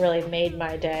that really made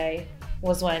my day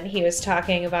was when he was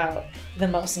talking about the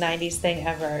most 90s thing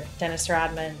ever, Dennis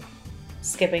Rodman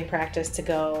skipping practice to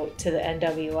go to the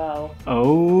NWO.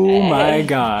 Oh my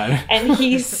God. And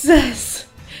he says,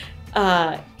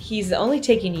 he's only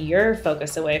taking your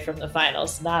focus away from the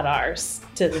finals, not ours,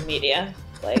 to the media.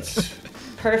 Like,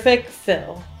 perfect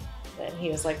Phil. And he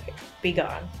was like, be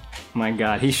gone. My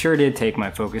God, he sure did take my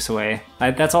focus away.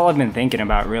 That's all I've been thinking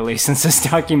about, really, since this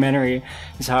documentary,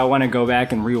 is how I want to go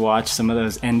back and rewatch some of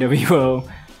those NWO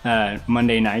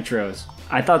Monday Nitros.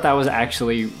 I thought that was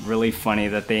actually really funny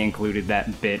that they included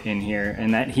that bit in here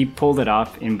and that he pulled it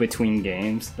off in between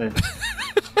games.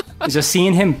 Just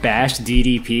seeing him bash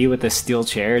DDP with a steel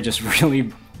chair just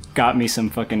really got me some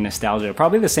fucking nostalgia.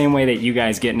 Probably the same way that you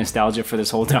guys get nostalgia for this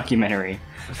whole documentary.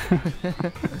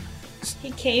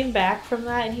 He came back from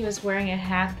that and he was wearing a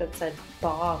hat that said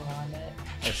bong on it.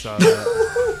 I saw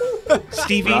that.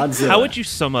 Stevie, Godzilla. how would you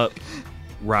sum up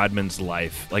Rodman's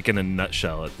life, like in a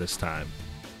nutshell at this time?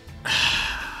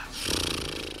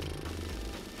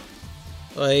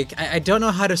 Like, I don't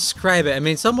know how to describe it. I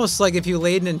mean, it's almost like if you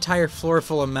laid an entire floor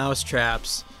full of mouse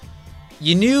traps.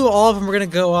 You knew all of them were going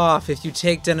to go off if you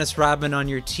take Dennis Rodman on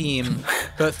your team.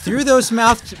 But through those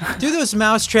mouse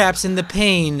traps and the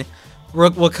pain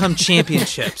will come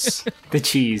championships. The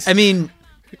cheese. I mean,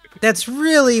 that's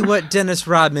really what Dennis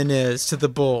Rodman is to the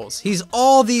Bulls. He's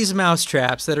all these mouse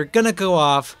traps that are going to go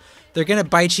off. They're going to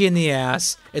bite you in the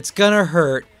ass. It's going to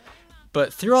hurt.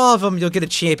 But through all of them, you'll get a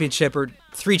championship or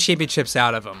 3 championships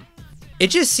out of them. It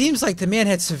just seems like the man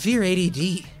had severe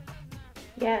ADD.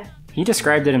 Yeah. He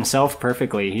described it himself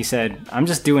perfectly. He said, I'm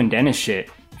just doing Dennis shit.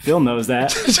 Phil knows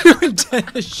that. Doing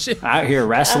Dennis shit. Out here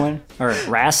wrestling, or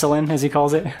wrestling as he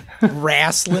calls it.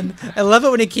 Wrestling. I love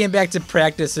it when he came back to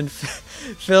practice and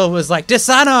Phil was like,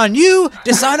 dishonor on you,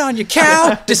 dishonor on your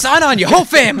cow, dishonor on your whole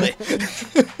family.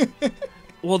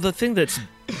 Well, the thing that's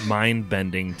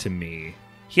mind-bending to me,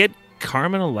 he had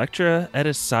Carmen Electra at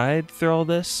his side through all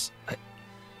this.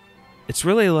 It's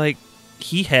really like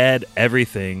he had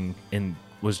everything and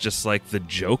was just like the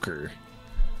Joker.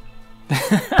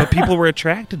 But people were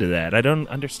attracted to that. I don't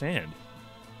understand.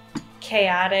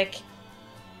 Chaotic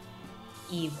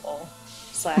evil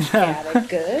 / chaotic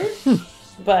good.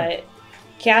 But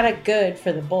chaotic good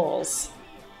for the Bulls.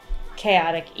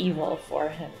 Chaotic evil for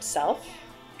himself.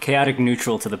 Chaotic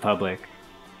neutral to the public.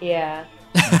 Yeah.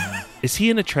 Is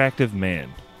he an attractive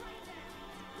man?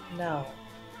 No.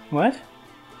 What?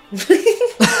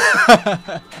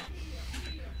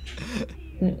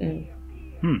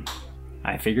 Mm-mm.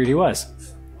 I figured he was.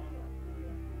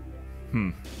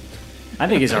 I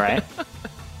think he's alright.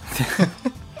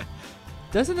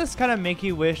 Doesn't this kind of make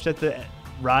you wish that the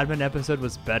Rodman episode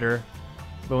was better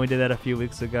when we did that a few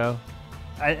weeks ago?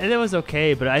 And it was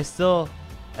okay, but I still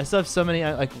have so many,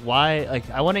 like, why, like,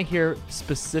 I want to hear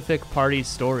specific party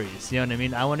stories, you know what I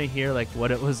mean? I want to hear, like,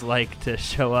 what it was like to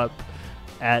show up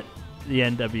at the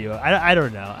NWO. I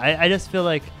don't know. I just feel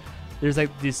like there's,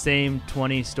 like, these same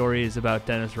 20 stories about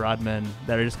Dennis Rodman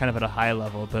that are just kind of at a high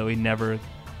level, but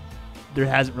there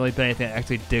hasn't really been anything that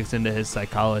actually digs into his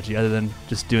psychology other than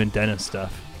just doing Dennis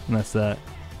stuff, and that's that.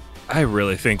 I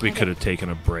really think we could have taken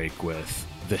a break with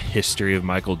the history of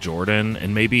Michael Jordan,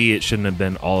 and maybe it shouldn't have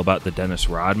been all about the Dennis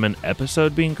Rodman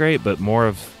episode being great, but more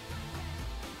of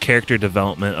character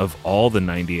development of all the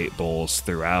 98 Bulls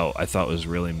throughout. I thought was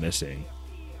really missing.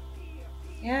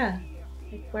 Yeah.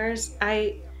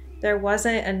 Like, there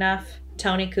wasn't enough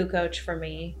Tony Kukoc for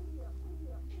me,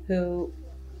 who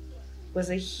was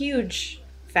a huge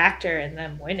factor in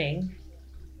them winning.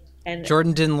 And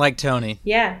Jordan didn't like Tony.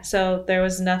 yeah, so there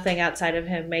was nothing outside of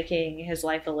him making his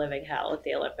life a living hell at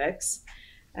the Olympics.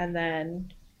 And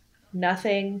then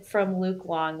nothing from Luke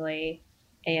Longley,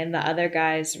 and the other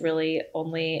guys really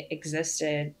only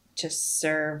existed to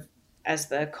serve as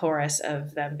the chorus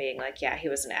of them being like, yeah, he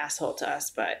was an asshole to us,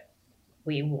 but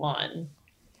we won.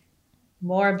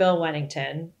 More Bill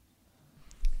Wennington,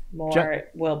 more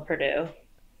Will Perdue.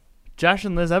 Josh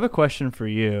and Liz, I have a question for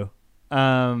you.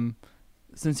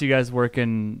 Since you guys work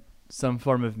in some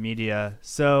form of media,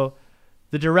 so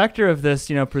the director of this,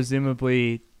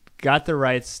 presumably got the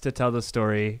rights to tell the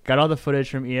story, got all the footage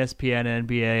from ESPN and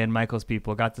NBA and Michael's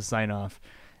people, got the sign off,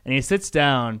 and he sits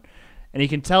down and he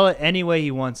can tell it any way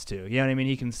he wants to. You know what I mean?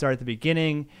 He can start at the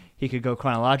beginning. He could go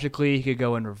chronologically. He could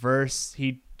go in reverse.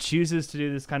 He chooses to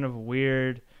do this kind of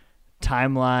weird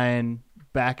timeline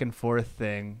back and forth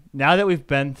thing. Now that we've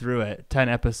been through it, 10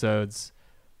 episodes,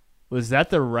 was that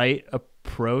the right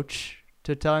approach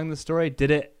to telling the story?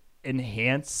 Did it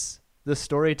enhance the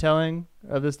storytelling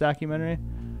of this documentary?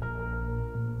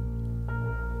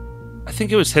 I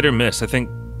think it was hit or miss. I think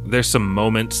there's some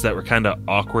moments that were kind of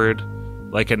awkward.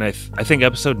 Like, and I think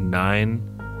episode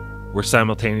 9, we're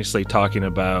simultaneously talking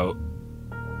about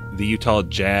the Utah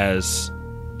Jazz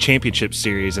championship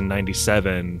series in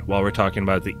 97 while we're talking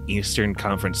about the Eastern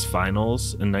Conference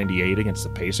Finals in 98 against the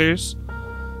Pacers.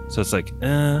 So it's like,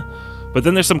 But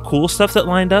then there's some cool stuff that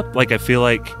lined up. Like, I feel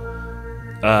like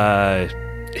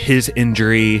his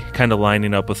injury kind of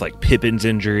lining up with, like, Pippen's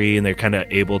injury, and they're kind of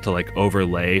able to, like,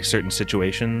 overlay certain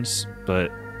situations.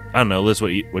 But I don't know. Liz, what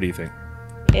do you think?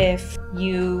 If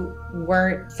you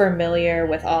weren't familiar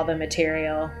with all the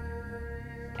material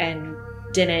and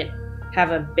didn't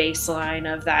have a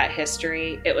baseline of that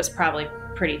history, it was probably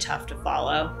pretty tough to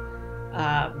follow.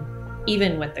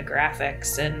 Even with the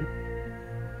graphics and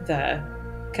the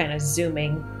kind of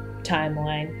zooming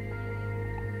timeline.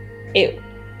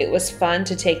 It was fun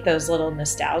to take those little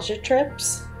nostalgia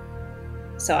trips,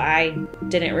 so I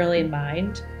didn't really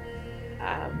mind.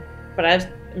 But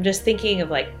I'm just thinking of,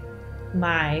 like,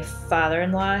 my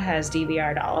father-in-law has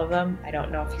DVR'd all of them. I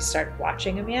don't know if he started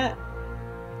watching them yet.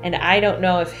 And I don't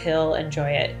know if he'll enjoy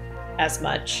it as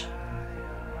much.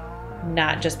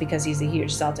 Not just because he's a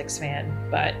huge Celtics fan,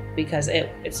 but because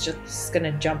it's just going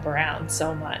to jump around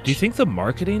so much. Do you think the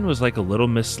marketing was, like, a little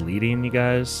misleading, you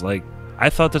guys? Like, I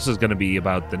thought this was going to be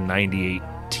about the 98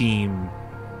 team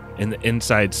and the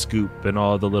inside scoop and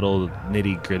all the little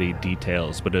nitty-gritty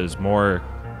details, but it was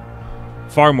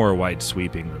far more wide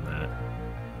sweeping than that.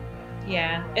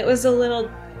 Yeah, it was a little...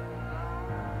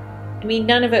 I mean,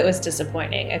 none of it was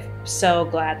disappointing. I'm so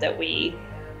glad that we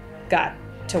got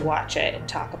to watch it and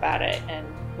talk about it and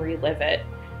relive it.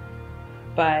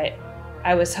 But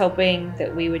I was hoping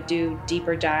that we would do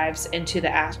deeper dives into the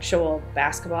actual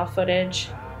basketball footage,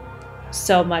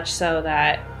 so much so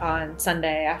that on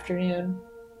Sunday afternoon,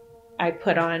 I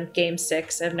put on Game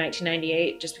 6 of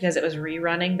 1998 just because it was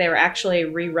rerunning. They were actually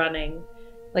rerunning,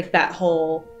 like, that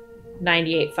whole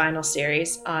 98 final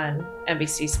series on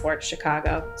NBC Sports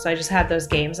Chicago. So I just had those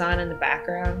games on in the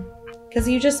background because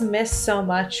you just miss so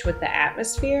much with the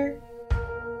atmosphere.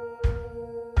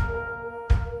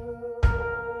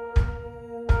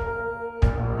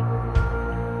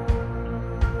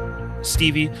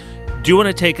 Stevie, do you want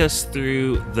to take us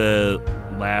through the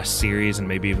last series and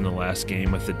maybe even the last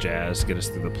game with the Jazz? Get us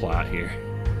through the plot here.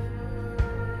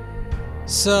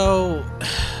 So,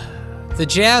 the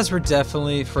Jazz were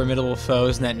definitely formidable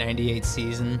foes in that 98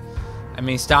 season. I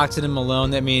mean, Stockton and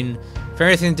Malone, for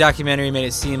everything the documentary made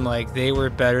it seem like they were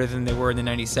better than they were in the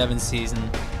 97 season.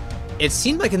 It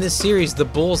seemed like in this series, the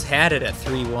Bulls had it at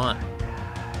 3-1.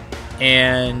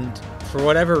 And for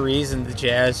whatever reason, the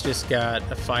Jazz just got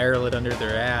a fire lit under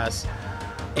their ass.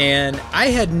 And I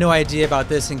had no idea about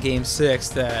this in Game 6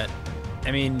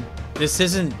 this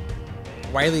isn't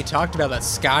widely talked about, that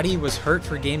Scottie was hurt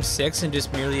for Game 6 and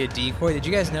just merely a decoy. Did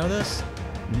you guys know this?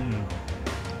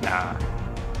 Nah.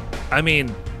 I mean,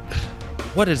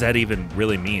 what does that even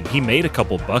really mean? He made a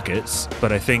couple buckets,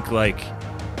 but I think, like,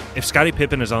 if Scottie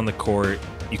Pippen is on the court,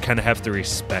 you kind of have to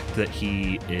respect that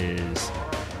he is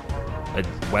a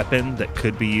weapon that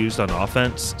could be used on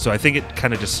offense. So I think it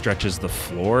kind of just stretches the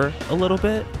floor a little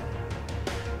bit.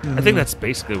 Mm-hmm. I think that's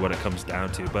basically what it comes down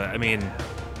to. But, I mean,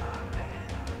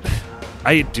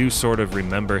 I do sort of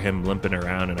remember him limping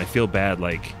around, and I feel bad.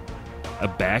 Like, a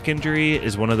back injury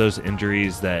is one of those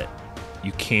injuries that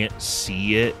you can't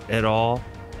see it at all.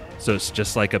 So it's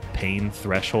just like a pain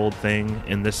threshold thing.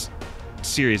 And this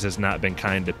series has not been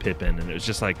kind to Pippen, and it was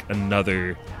just like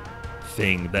another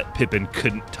thing that Pippen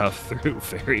couldn't tough through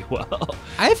very well.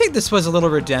 I think this was a little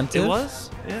redemptive. It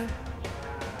was? Yeah.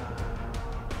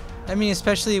 I mean,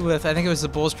 especially with, I think it was the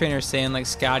Bulls trainer saying, like,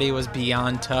 Scottie was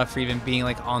beyond tough for even being,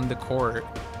 like, on the court.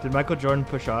 Did Michael Jordan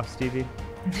push off Stevie?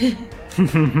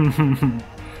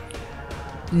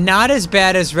 not as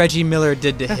bad as Reggie Miller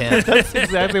did to him. That's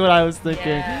exactly what I was thinking.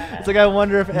 Yeah. It's like, I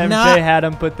wonder if MJ Not- had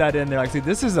him put that in there. Like, see,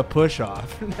 this is a push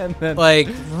off. And then, Like,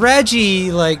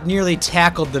 Reggie, like, nearly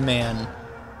tackled the man.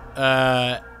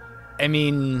 I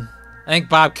mean, I think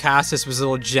Bob Costas was a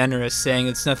little generous, saying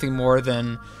it's nothing more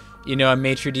than, you know, a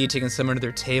maitre d' taking someone to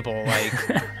their table. Like,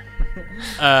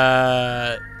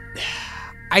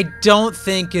 I don't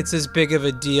think it's as big of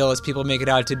a deal as people make it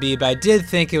out to be, but I did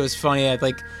think it was funny that,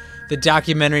 like, the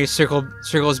documentary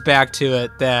circles back to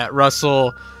it, that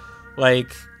Russell,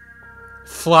 like,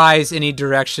 flies any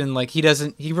direction. Like, he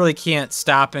really can't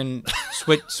stop and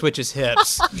switch his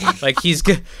hips. Like, he's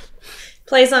good.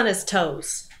 Plays on his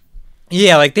toes.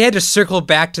 Yeah, like, they had to circle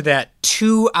back to that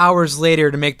 2 hours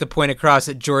later to make the point across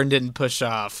that Jordan didn't push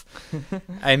off.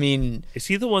 I mean, Is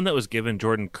he the one that was giving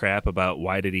Jordan crap about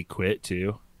why did he quit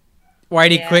too?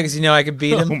 why'd he Yeah. quit? Because, you know, I could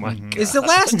beat him. Oh my god! Is The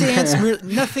Last Dance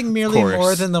nothing merely course.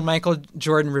 more than the Michael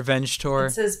Jordan revenge tour?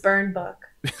 It's his burn book.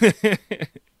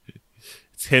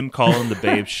 It's him calling the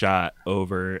babe shot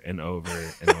over and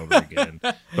over and over again.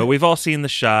 But we've all seen the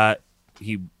shot.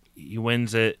 He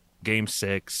wins it. Game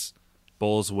 6.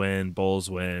 Bulls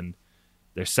win.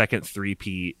 Their second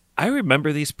three-peat. I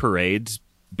remember these parades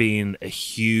being a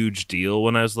huge deal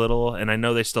when I was little, and I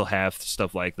know they still have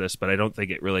stuff like this, but I don't think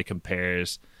it really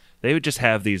compares. They would just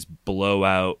have these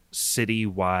blowout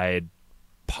citywide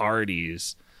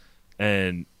parties.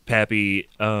 And Pappy,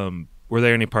 were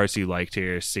there any parts you liked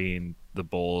here, seeing the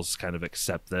Bulls kind of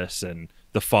accept this and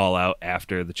the fallout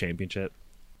after the championship?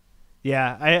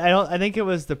 yeah, I think it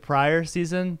was the prior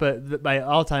season, but my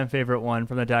all-time favorite one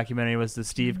from the documentary was the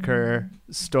Steve Kerr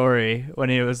story when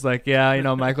he was like, yeah, you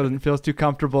know, Michael didn't feel too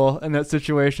comfortable in that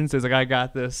situation, so he's like, I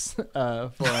got this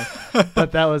for him.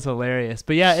 But that was hilarious.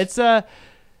 But yeah, it's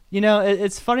you know,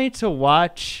 it's funny to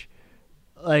watch,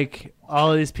 like,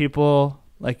 all of these people,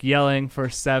 like, yelling for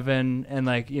 7 and,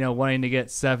 like, you know, wanting to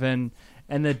get 7,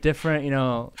 and the different, you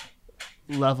know,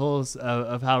 levels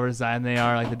of how resigned they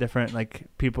are, like the different, like,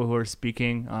 people who are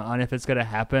speaking on if it's going to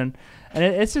happen. And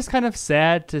it's just kind of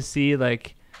sad to see,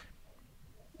 like,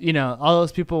 you know, all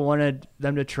those people wanted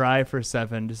them to try for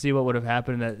 7 to see what would have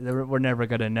happened that we're never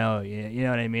going to know. You know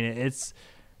what I mean?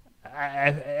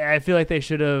 I feel like they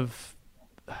should have,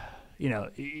 you know,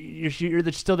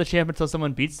 you're still the champ until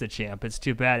someone beats the champ. It's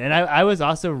too bad. And I was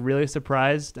also really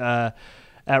surprised at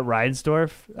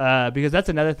Reinsdorf because that's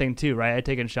another thing too, right? I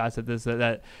taken shots at this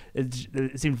that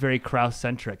it seemed very Krause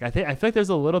centric. I feel like there's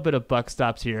a little bit of buck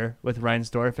stops here with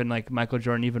Reinsdorf, and like Michael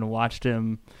Jordan even watched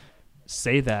him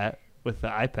say that with the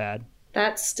iPad.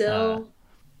 That still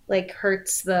like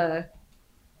hurts the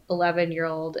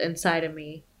 11-year-old inside of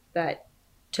me that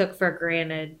took for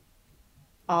granted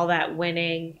all that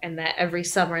winning, and that every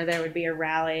summer there would be a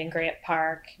rally in Grant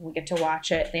Park. We get to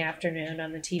watch it in the afternoon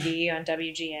on the TV on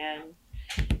WGN.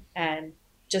 And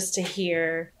just to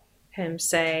hear him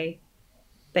say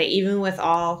that even with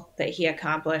all that he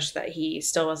accomplished, that he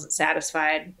still wasn't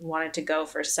satisfied, wanted to go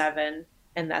for 7,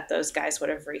 and that those guys would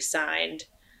have re-signed.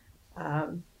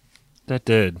 That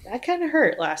did. That kind of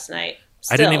hurt last night.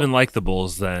 I didn't Still. even like the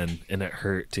Bulls then, and it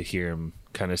hurt to hear him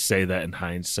kind of say that in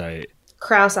hindsight.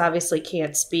 Krause obviously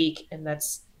can't speak, and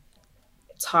it's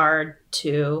hard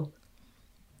to.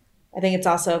 I think it's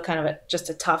also kind of just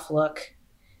a tough look.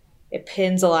 It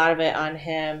pins a lot of it on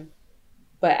him,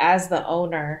 but as the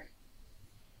owner,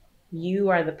 you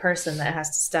are the person that has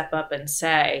to step up and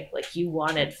say, like, you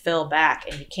wanted Phil back,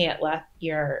 and you can't let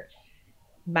your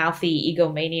mouthy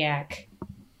egomaniac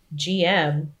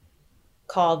GM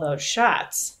call those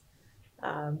shots.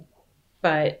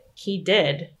 But he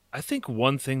did. I think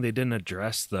one thing they didn't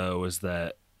address, though, is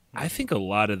that I think a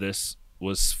lot of this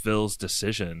was Phil's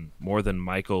decision more than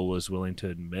Michael was willing to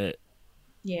admit.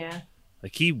 Yeah.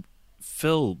 Like,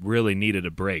 Phil really needed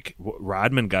a break.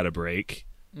 Rodman got a break.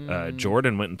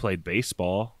 Jordan went and played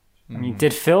baseball. I mean,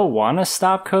 did Phil want to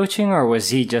stop coaching, or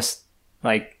was he just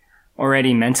like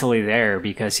already mentally there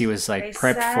because he was like They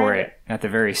prepped for said it at the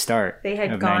very start? They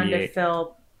had of gone 98. to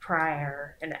Phil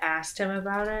prior and asked him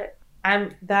about it.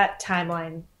 That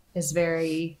timeline is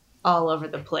very all over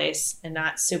the place and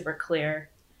not super clear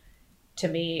to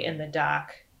me in the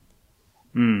doc.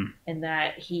 And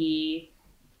that he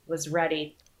was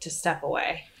ready to step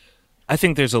away. I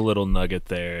think there's a little nugget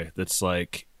there that's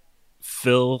like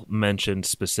Phil mentioned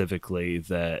specifically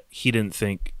that he didn't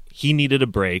think he needed a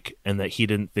break and that he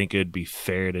didn't think it would be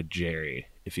fair to Jerry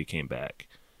if he came back.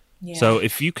 Yeah. So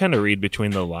if you kind of read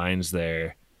between the lines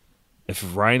there, if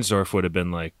Reinsdorf would have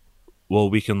been like,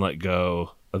 well, we can let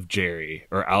go of Jerry,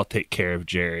 or I'll take care of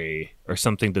Jerry, or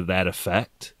something to that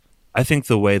effect, I think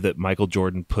the way that Michael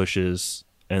Jordan pushes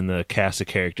and the cast of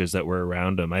characters that were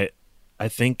around him, I I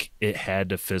think it had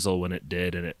to fizzle when it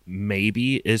did, and it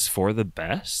maybe is for the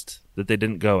best that they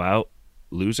didn't go out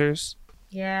losers.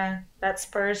 Yeah, that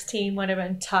Spurs team would have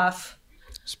been tough.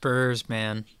 Spurs,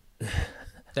 man.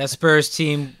 That Spurs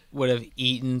team would have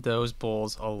eaten those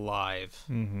Bulls alive.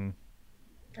 Mm-hmm.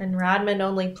 And Rodman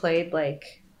only played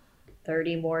like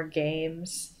 30 more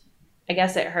games. I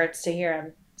guess it hurts to hear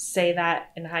him say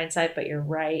that in hindsight, but you're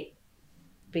right.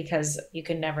 Because you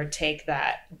can never take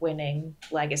that winning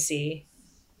legacy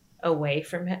away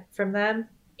from them.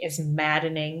 As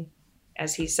maddening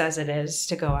as he says it is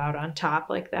to go out on top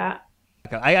like that.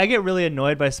 I get really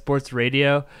annoyed by sports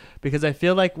radio because I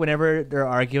feel like whenever they're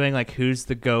arguing like who's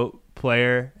the GOAT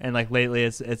player, and like lately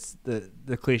it's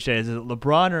the cliche, is it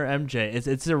LeBron or MJ?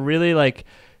 It's a really like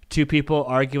two people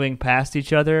arguing past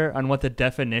each other on what the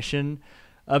definition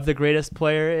of the greatest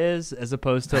player is, as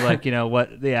opposed to like, you know,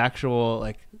 what the actual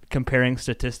like comparing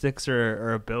statistics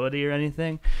or ability or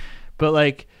anything. But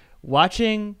like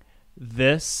watching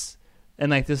this and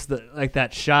like this, like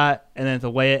that shot, and then the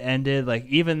way it ended, like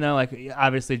even though like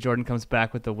obviously Jordan comes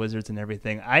back with the Wizards and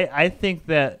everything, I think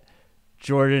that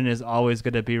Jordan is always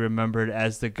going to be remembered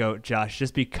as the GOAT, Josh,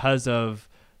 just because of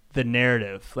the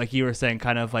narrative, like you were saying,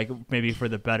 kind of like maybe for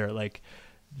the better, like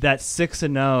that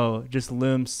 6-0 just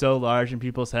looms so large in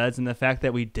people's heads, and the fact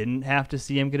that we didn't have to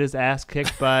see him get his ass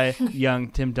kicked by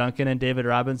young Tim Duncan and David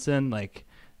Robinson, like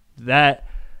that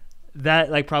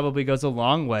like probably goes a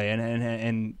long way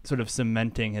in sort of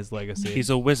cementing his legacy. He's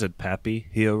a wizard, Pappy.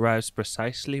 He arrives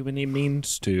precisely when he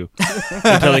means to.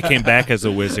 Until he came back as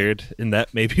a wizard, and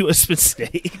that maybe was a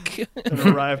mistake.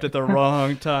 Arrived at the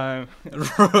wrong time.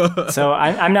 So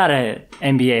I'm not an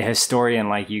NBA historian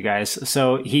like you guys.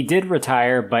 So he did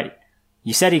retire, but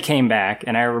you said he came back,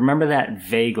 and I remember that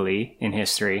vaguely in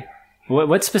history.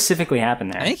 What specifically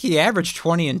happened there? I think he averaged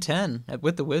 20 and 10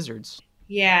 with the Wizards.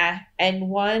 Yeah, and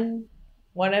one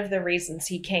of the reasons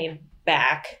he came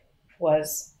back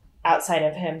was, outside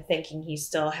of him thinking he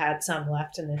still had some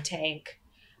left in the tank,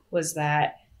 was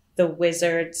that the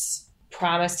Wizards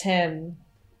promised him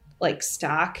like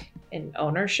stock and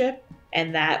ownership,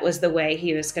 and that was the way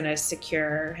he was going to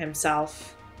secure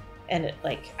himself, and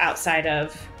like outside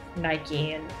of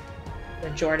Nike and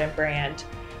the Jordan brand,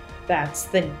 that's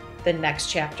the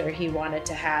next chapter he wanted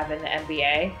to have in the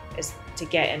NBA, is to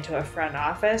get into a front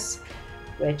office,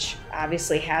 which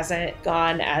obviously hasn't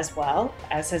gone as well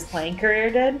as his playing career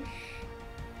did.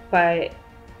 But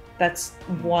that's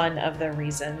one of the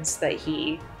reasons that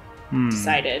he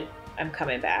decided, I'm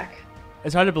coming back.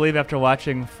 It's hard to believe after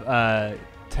watching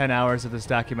 10 hours of this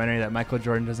documentary that Michael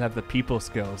Jordan doesn't have the people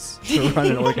skills to run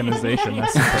an organization.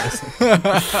 That's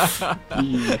impressive.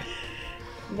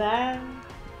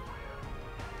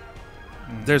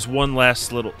 There's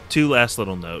two last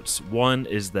little notes. One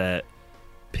is that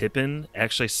Pippen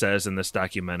actually says in this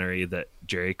documentary that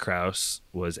Jerry Krause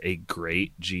was a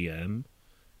great GM,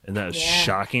 and that was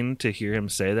shocking to hear him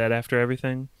say that after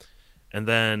everything. And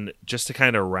then just to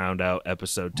kind of round out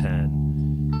episode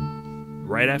 10,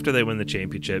 right after they win the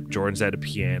championship, Jordan's at a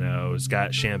piano, he's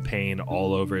got champagne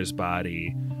all over his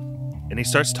body, and he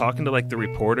starts talking to like the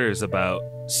reporters about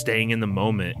staying in the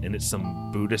moment, and it's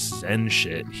some Buddhist Zen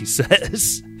shit he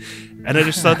says. And I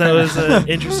just thought that was an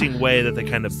interesting way that they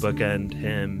kind of bookend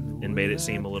him and made it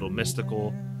seem a little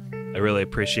mystical. I really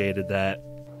appreciated that.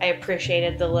 I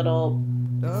appreciated the little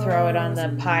throw it on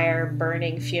the pyre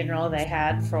burning funeral they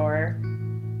had for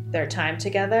their time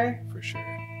together. For sure.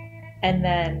 And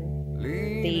then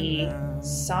the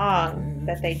song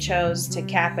that they chose to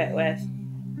cap it with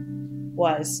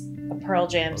was a Pearl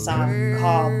Jam song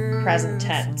called Present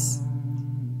Tense.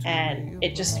 And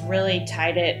it just really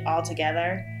tied it all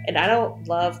together. And I don't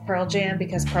love Pearl Jam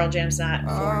because Pearl Jam's not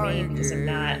for me, because I'm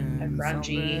not a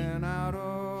grungy,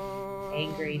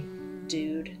 angry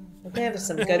dude. But they have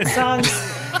some good songs.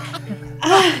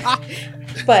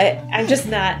 But I'm just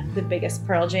not the biggest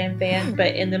Pearl Jam fan.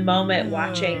 But in the moment,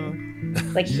 watching,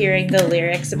 like hearing the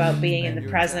lyrics about being in the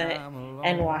present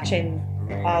and watching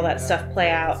all that stuff play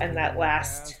out, and that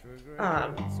last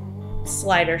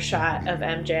slider shot of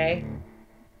MJ,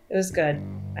 it was good.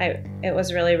 It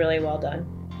was really, really well done.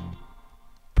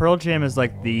 Pearl Jam is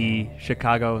like the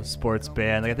Chicago sports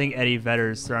band. Like I think Eddie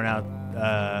Vedder's thrown out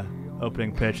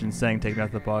opening pitch and sang "Take Me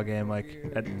Out to the Ball Game" like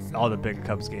at all the big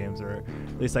Cubs games, or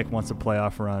at least like once a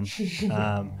playoff run.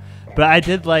 But I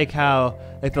did like how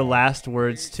like the last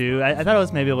words too. I thought it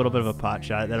was maybe a little bit of a pot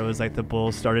shot, that it was like the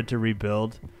Bulls started to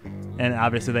rebuild, and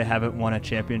obviously they haven't won a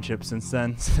championship since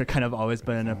then. So they're kind of always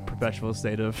been in a perpetual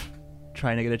state of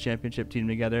trying to get a championship team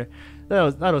together.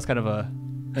 That was kind of a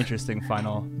interesting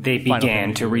final. They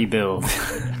began to rebuild.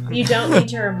 You don't need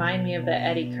to remind me of the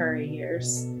Eddie Curry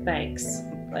years. Thanks.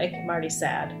 Like, I'm already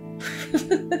sad.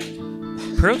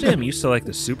 Pearl Jam used to like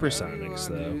the Supersonics,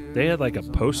 though. They had like a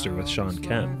poster with Sean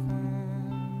Kemp.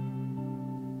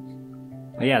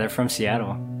 Oh, yeah, they're from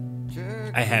Seattle.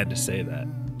 I had to say that.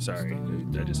 Sorry,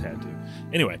 I just had to.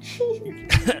 Anyway,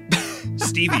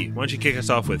 Stevie, why don't you kick us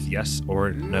off with yes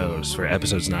or no's for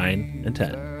episodes 9 and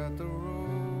 10?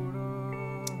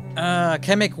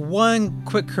 Can I make one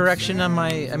quick correction on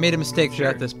I made a mistake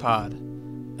throughout this pod.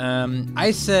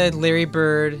 I said Larry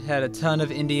Bird had a ton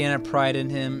of Indiana pride in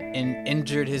him and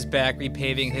injured his back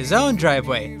repaving his own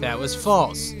driveway. That was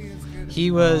false. He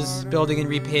was building and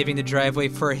repaving the driveway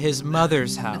for his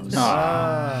mother's house.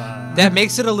 That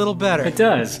makes it a little better. It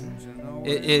does.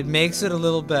 It makes it a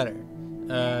little better.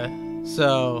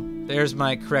 So there's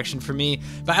my correction for me.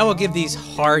 But I will give these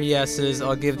hard yeses.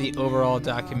 I'll give the overall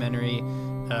documentary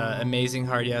amazing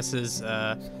hard yeses.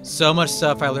 So much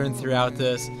stuff I learned throughout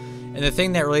this. And the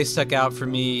thing that really stuck out for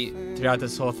me throughout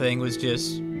this whole thing was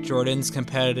just Jordan's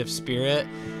competitive spirit.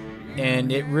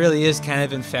 And it really is kind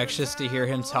of infectious to hear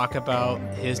him talk about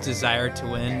his desire to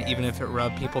win, even if it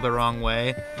rubbed people the wrong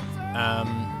way.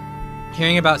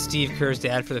 Hearing about Steve Kerr's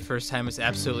dad for the first time was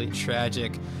absolutely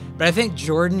tragic. But I think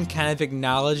Jordan kind of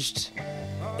acknowledged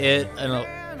it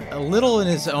a little in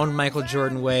his own Michael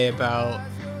Jordan way about,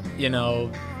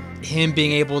 him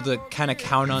being able to kind of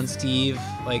count on Steve,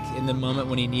 like in the moment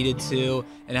when he needed to,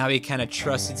 and how he kind of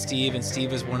trusted Steve, and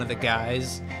Steve was one of the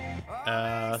guys.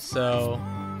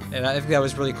 And I think that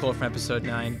was really cool from episode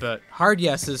 9, but hard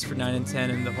yeses for 9 and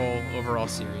 10 and the whole overall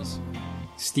series.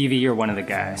 Stevie, you're one of the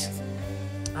guys.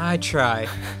 I try.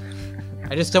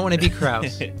 I just don't want to be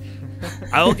Krause.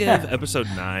 I'll give episode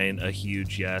 9 a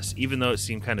huge yes, even though it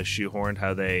seemed kind of shoehorned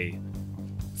how they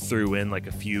threw in like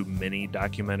a few mini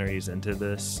documentaries into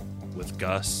this with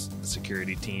Gus, the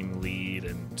security team lead,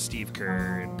 and Steve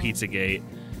Kerr and Pizzagate.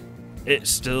 It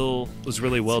still was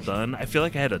really well done. I feel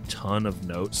like I had a ton of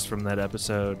notes from that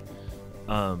episode.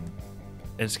 And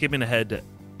skipping ahead to,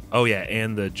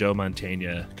 and the Joe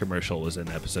Montana commercial was in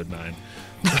episode 9.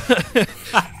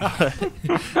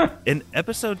 In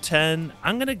episode 10,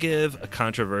 I'm going to give a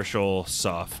controversial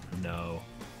soft no.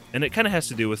 And it kind of has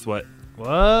to do with what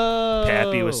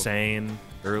Pappy was saying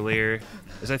earlier,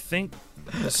 is I think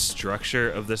the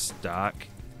structure of this doc,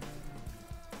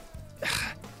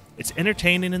 it's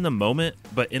entertaining in the moment,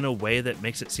 but in a way that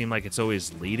makes it seem like it's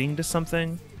always leading to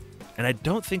something. And I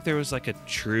don't think there was like a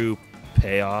true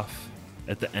payoff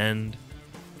at the end.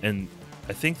 And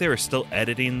I think they were still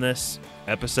editing this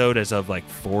episode as of like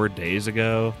 4 days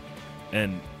ago.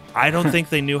 And I don't think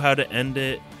they knew how to end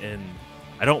it. And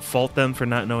I don't fault them for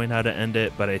not knowing how to end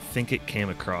it, but I think it came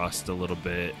across a little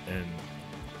bit. And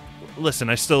listen,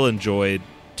 I still enjoyed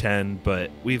 10,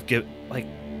 but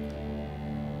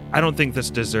I don't think this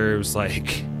deserves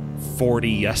like 40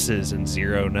 yeses and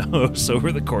 0 no's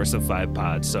over the course of 5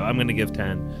 pods. So I'm going to give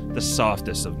 10 the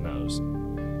softest of no's.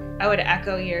 I would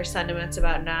echo your sentiments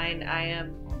about 9. I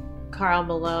am Karl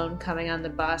Malone coming on the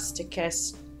bus to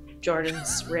kiss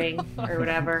Jordan's ring or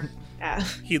whatever.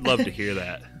 He'd love to hear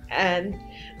that. And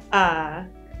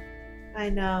I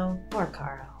know, poor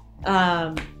Karl.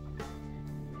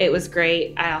 It was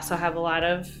great. I also have a lot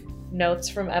of notes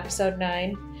from episode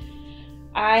 9.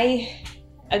 I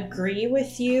agree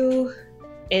with you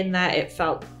in that it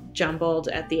felt jumbled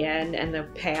at the end and the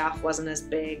payoff wasn't as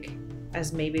big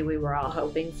as maybe we were all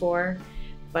hoping for,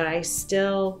 but I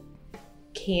still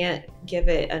can't give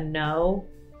it a no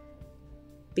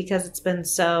because it's been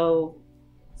so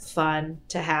fun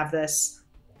to have this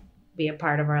be a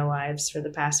part of our lives for the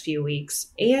past few weeks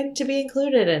and to be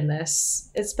included in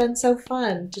this. It's been so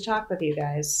fun to talk with you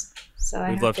guys. So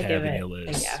I have to give it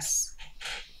a yes.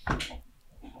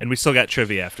 And we still got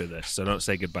trivia after this, so don't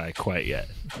say goodbye quite yet.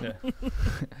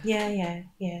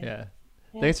 Yeah.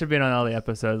 Thanks for being on all the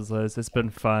episodes, Liz. It's been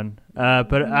fun. One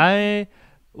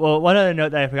other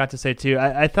note that I forgot to say too,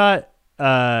 I thought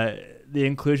the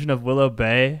inclusion of Willow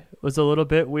Bay was a little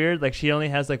bit weird. Like she only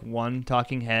has like one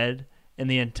talking head in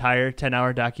the entire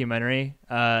 10-hour documentary,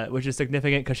 which is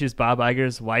significant because she's Bob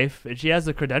Iger's wife. And she has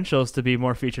the credentials to be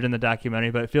more featured in the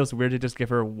documentary, but it feels weird to just give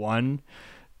her one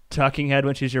talking head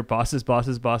when she's your boss's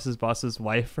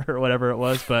wife or whatever it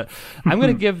was. But I'm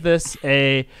going to give this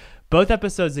both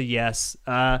episodes a yes,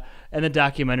 and the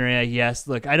documentary a yes.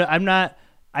 Look, I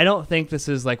don't think this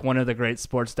is like one of the great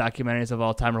sports documentaries of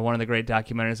all time or one of the great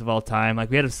documentaries of all time. Like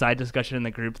we had a side discussion in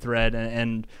the group thread,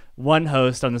 and one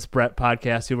host on this Brett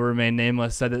podcast, who will remain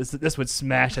nameless, said that this would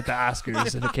smash at the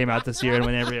Oscars if it came out this year and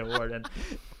win every award. And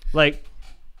like,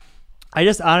 I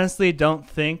just honestly don't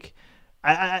think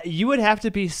you would have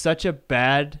to be such a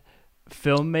bad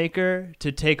filmmaker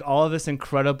to take all of this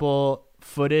incredible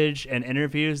footage and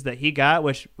interviews that he got,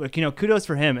 which, kudos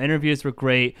for him. Interviews were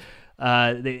great.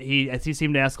 He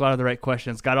seemed to ask a lot of the right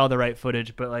questions, got all the right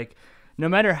footage, but like, no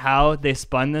matter how they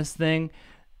spun this thing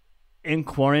in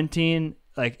quarantine,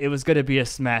 like it was going to be a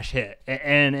smash hit,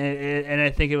 and I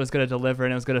think it was going to deliver,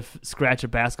 and it was going to scratch a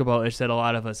basketball itch that a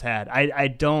lot of us had. I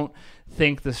don't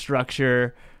think the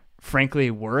structure,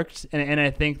 frankly, worked, and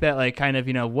I think that like kind of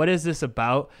what is this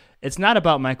about? It's not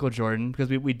about Michael Jordan, because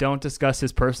we don't discuss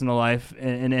his personal life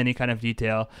in any kind of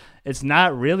detail. It's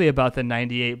not really about the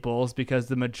 '98 Bulls, because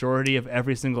the majority of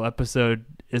every single episode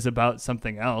is about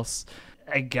something else.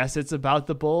 I guess it's about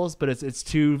the Bulls, but it's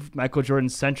too Michael Jordan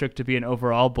centric to be an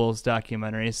overall Bulls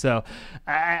documentary. So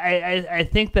I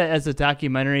think that as a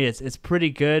documentary, it's pretty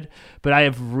good, but I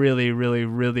have really, really,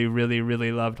 really, really,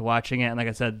 really loved watching it. And like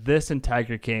I said, this and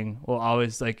Tiger King will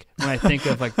always, like, when I think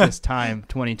of like this time,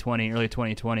 2020, early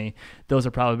 2020, those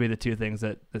are probably the two things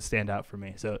that stand out for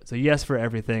me. So yes for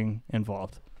everything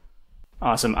involved.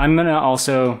 Awesome. I'm going to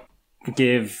also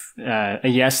give a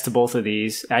yes to both of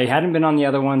these. I hadn't been on the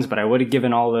other ones, but I would have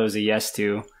given all those a yes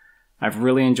to. I've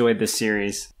really enjoyed this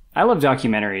series. I love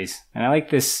documentaries, and I like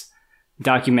this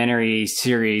documentary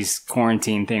series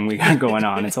quarantine thing we got going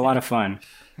on. It's a lot of fun.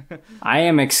 I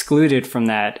am excluded from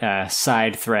that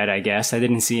side thread, I guess. I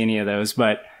didn't see any of those,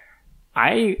 but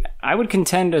I would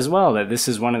contend as well that this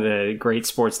is one of the great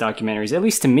sports documentaries, at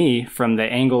least to me, from the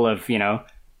angle of,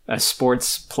 a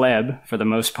sports pleb for the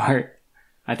most part.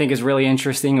 I think it's really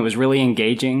interesting. It was really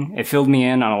engaging. It filled me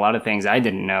in on a lot of things I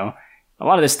didn't know. A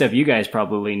lot of this stuff you guys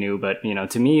probably knew, but,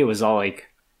 to me, it was all like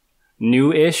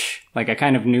new-ish. Like I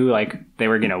kind of knew like they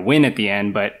were going to win at the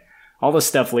end, but all the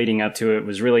stuff leading up to it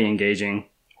was really engaging.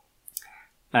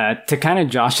 To kind of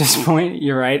Josh's point,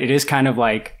 you're right. It is kind of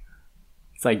like,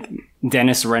 it's like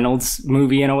Dennis Reynolds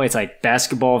movie in a way. It's like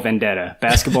basketball vendetta,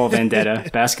 basketball vendetta,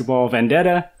 basketball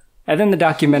vendetta. And then the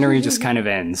documentary just kind of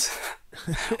ends.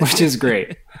 Which is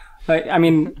great. Like, I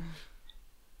mean,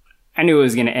 I knew it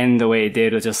was going to end the way it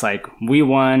did. It was just like, we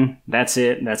won. That's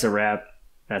it. That's a wrap.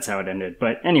 That's how it ended.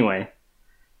 But anyway,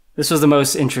 this was the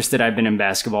most interested I've been in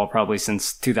basketball probably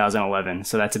since 2011.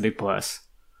 So that's a big plus.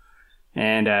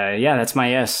 And that's my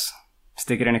yes.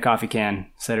 Stick it in a coffee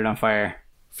can. Set it on fire.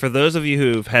 For those of you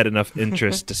who've had enough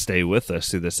interest to stay with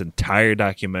us through this entire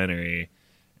documentary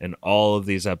and all of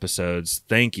these episodes,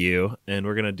 thank you. And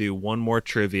we're going to do one more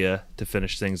trivia to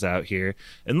finish things out here.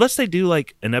 Unless they do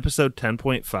like an episode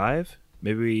 10.5,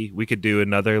 maybe we could do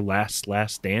another last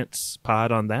dance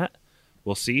pod on that.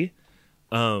 We'll see.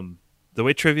 The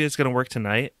way trivia is going to work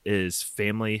tonight is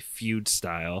Family Feud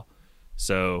style.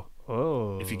 So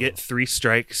if you get 3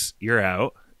 strikes, you're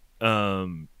out.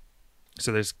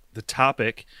 So there's the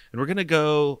topic, and we're going to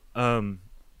go...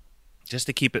 just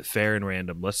to keep it fair and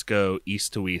random, let's go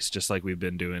east to west, just like we've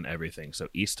been doing everything. So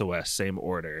east to west, same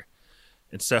order.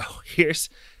 And so here's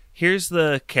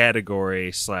the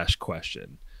category /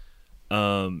 question.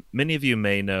 Many of you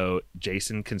may know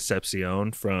Jason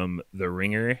Concepcion from The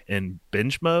Ringer and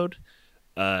Binge Mode.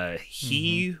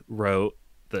 He wrote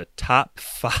the top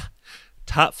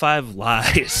 5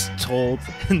 lies told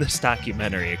in this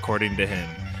documentary, according to him.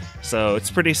 So it's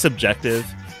pretty subjective.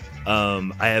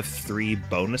 I have 3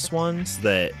 bonus ones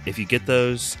that if you get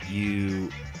those, you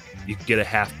get a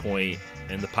half point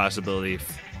and the possibility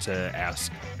to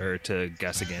ask or to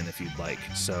guess again if you'd like.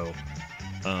 So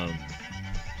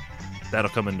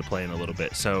that'll come into play in a little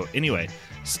bit. So anyway,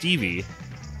 Stevie,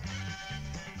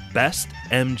 best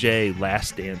MJ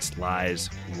Last Dance lies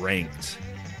ranked.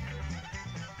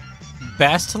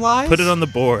 Best lies? Put it on the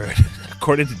board.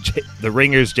 According to The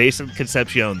Ringer's Jason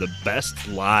Concepcion, the best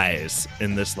lies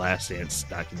in this Last Dance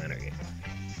documentary.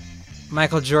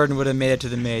 Michael Jordan would have made it to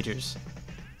the majors.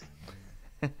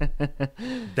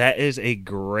 That is a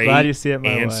great Glad you see it my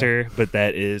answer, way. But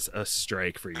that is a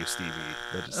strike for you, Stevie.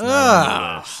 That is not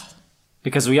on the list.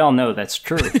 Because we all know that's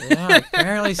true. Yeah,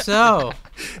 apparently so.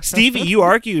 Stevie, you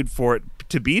argued for it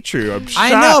to be true. I'm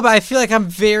shocked. I know, but I feel like I'm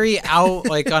very out,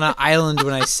 like on an island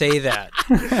when I say that.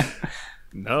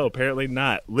 No, apparently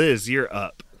not. Liz, you're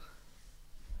up.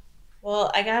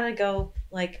 Well, I gotta go,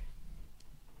 like,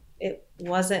 it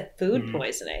wasn't food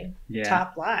poisoning. Yeah.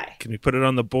 Top lie. Can we put it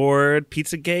on the board?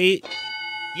 Pizzagate?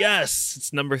 Yes,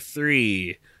 it's number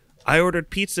 3. I ordered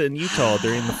pizza in Utah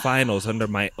during the finals under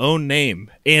my own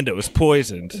name, and it was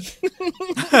poisoned.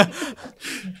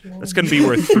 That's going to be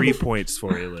worth 3 points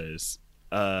for you, Liz.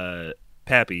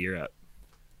 Pappy, you're up.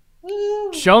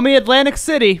 Show me Atlantic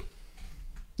City.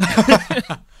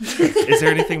 Is there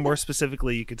anything more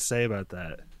specifically you could say about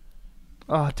that?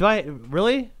 Oh, do I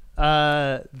really?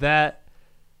 That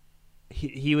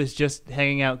he was just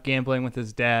hanging out gambling with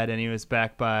his dad, and he was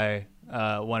back by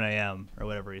 1 a.m. or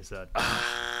whatever he said.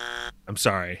 I'm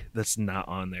sorry, that's not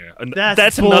on there.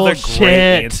 That's another bullshit.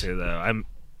 great answer, though. I'm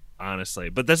honestly,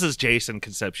 but this is Jason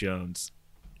Concepcion's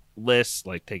list.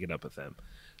 Like, take it up with him.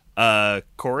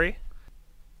 Corey,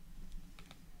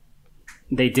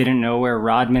 They didn't know where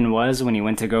Rodman was when he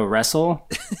went to go wrestle.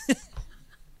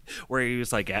 where he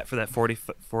was like at for that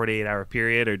 48-hour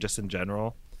period, or just in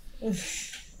general.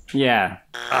 Yeah.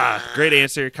 Great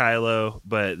answer, Kylo,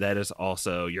 but that is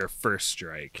also your first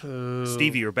strike.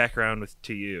 Stevie, we're back around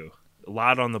to you. A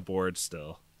lot on the board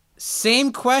still.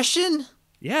 Same question?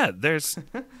 Yeah, there's...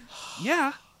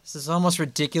 Yeah. This is almost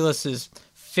ridiculous as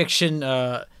fiction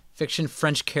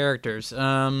French characters.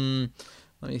 Let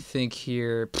me think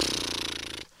here.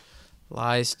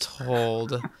 Lies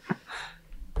told.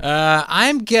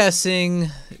 I'm guessing,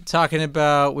 talking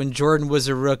about when Jordan was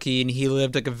a rookie and he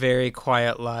lived like a very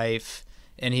quiet life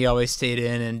and he always stayed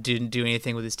in and didn't do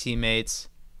anything with his teammates.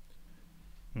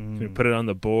 Can we put it on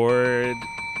the board?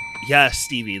 Yes,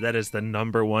 Stevie, that is the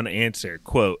number one answer.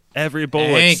 Quote, every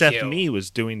bull Thank except you. me was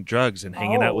doing drugs and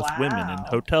hanging out with women in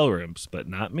hotel rooms, but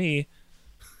not me.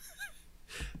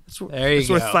 There you It's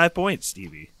go. worth 5 points,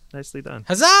 Stevie. Nicely done.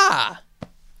 Huzzah!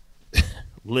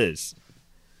 Liz.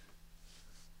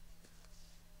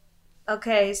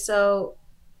 Okay, so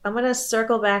I'm going to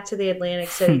circle back to the Atlantic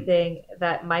City thing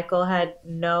that Michael had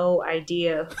no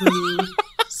idea who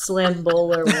Slim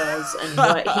Bowler was and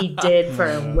what he did for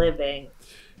a living,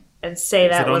 and say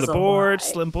Is that it on was the a board, lie.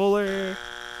 Slim Bowler?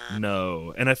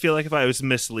 No. And I feel like if I was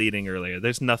misleading earlier,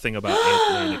 there's nothing about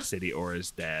Atlantic City or his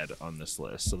dad on this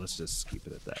list, so let's just keep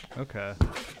it at that. Okay.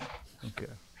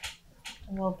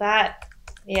 Well, that,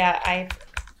 yeah, I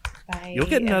You'll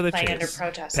get am another playing under chance,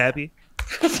 protest. Pappy.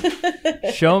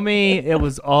 Show me it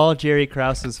was all Jerry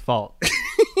Krause's fault.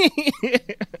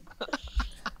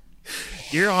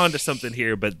 You're on to something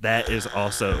here, but that is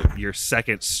also your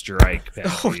second strike, Pappy.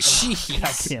 Oh,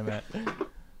 jeez. Damn it.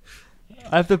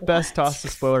 I have the best toss to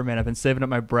spoiler, man. I've been saving up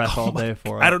my breath all day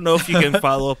for it. I don't know if you can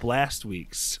follow up last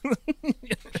week's.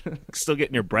 Still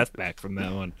getting your breath back from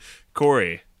that one.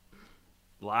 Corey.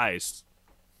 Lies.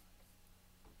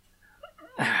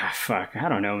 Fuck, I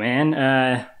don't know,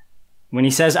 man. When he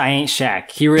says I ain't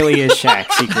Shaq, he really is Shaq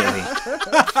secretly.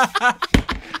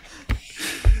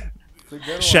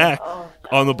 Shaq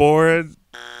on the board.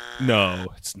 No,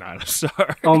 it's not. I'm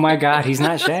sorry. Oh my god, he's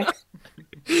not Shaq?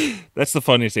 That's the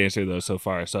funniest answer, though, so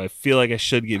far. So I feel like I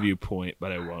should give you a point,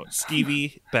 but I won't.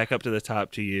 Stevie, back up to the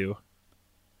top to you.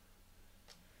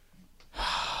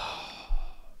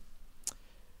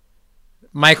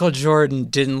 Michael Jordan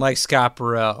didn't like Scott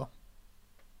Burrell.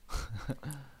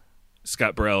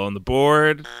 Scott Burrell on the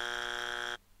board.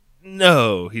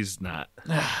 No, he's not.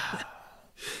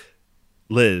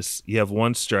 Liz, you have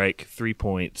 1 strike, 3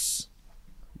 points.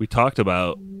 We talked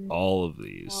about all of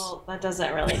these. Well, that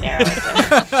doesn't really narrow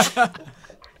it down.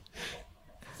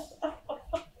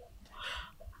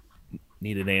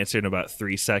 Need an answer in about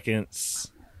 3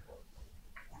 seconds.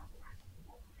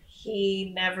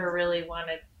 He never really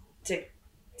wanted to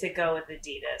go with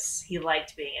Adidas. He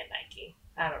liked being at Nike.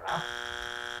 I don't know.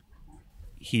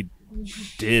 He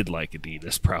did like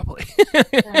Adidas, probably.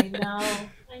 I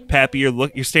know. Pappy,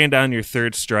 you're staying down your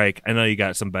 3rd strike. I know you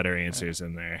got some better answers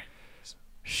in there.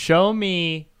 Show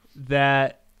me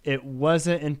that it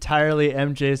wasn't entirely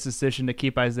MJ's decision to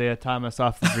keep Isaiah Thomas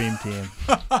off the Dream Team.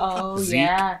 Oh, Zeke,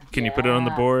 yeah. can you put it on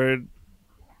the board?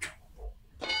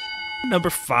 Number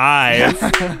 5.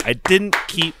 I didn't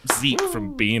keep Zeke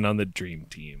from being on the Dream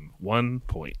Team. 1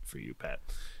 point for you, Pat.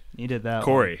 Needed that.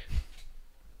 Corey.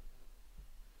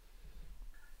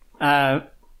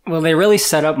 Well, they really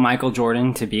set up Michael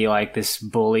Jordan to be like this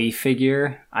bully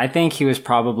figure. I think he was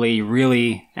probably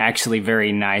really, actually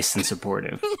very nice and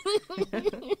supportive.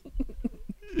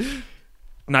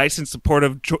 Nice and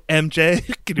supportive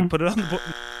MJ. Can you put it on the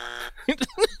board?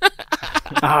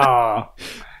 Oh,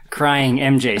 crying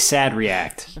MJ, sad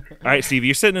react. All right, Steve,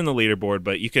 you're sitting in the leaderboard,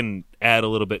 but you can add a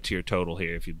little bit to your total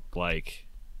here if you'd like.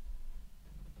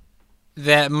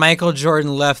 That Michael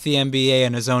Jordan left the NBA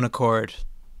on his own accord.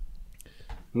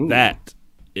 Ooh. That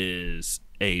is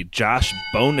a Josh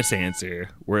bonus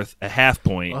answer worth a half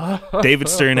point. David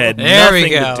Stern had There we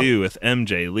nothing to go. do with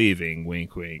MJ leaving,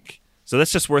 wink, wink. So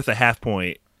that's just worth a half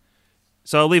point.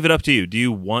 So I'll leave it up to you. Do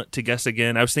you want to guess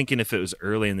again? I was thinking if it was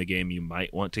early in the game, you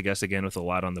might want to guess again with a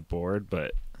lot on the board,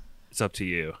 but it's up to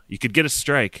you. You could get a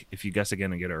strike if you guess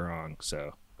again and get it wrong.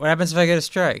 So What happens if I get a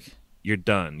strike? you're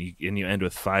done, and you end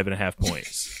with 5.5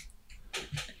 points.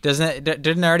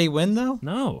 Didn't I already win though?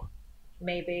 No.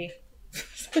 Maybe.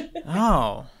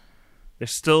 Oh, There's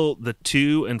still the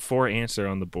 2 and 4 answer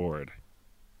on the board.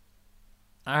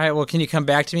 All right, well, can you come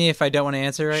back to me if I don't want to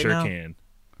answer right now? Sure can.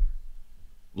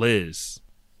 Liz.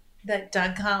 That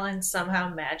Doug Collins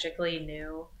somehow magically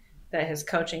knew that his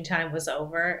coaching time was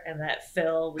over and that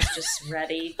Phil was just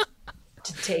ready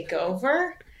to take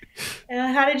over.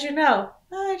 And how did you know?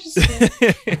 I just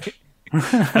did.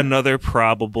 Another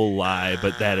probable lie,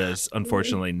 but that is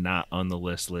unfortunately not on the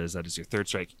list, Liz. That is your third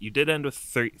strike. You did end with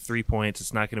 3 points.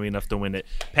 It's not going to be enough to win it.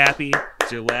 Pappy,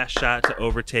 it's your last shot to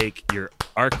overtake your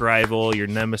arch rival, your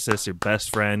nemesis, your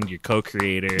best friend, your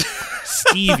co-creator,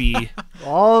 Stevie.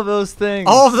 All of those things.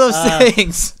 All of those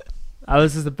things. I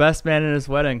was just the best man in his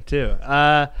wedding, too.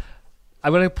 I'm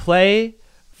going to play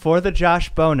for the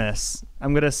Josh bonus.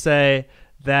 I'm going to say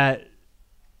that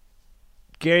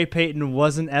Gary Payton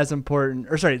wasn't as important,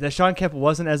 that Sean Kemp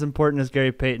wasn't as important as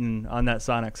Gary Payton on that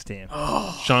Sonics team.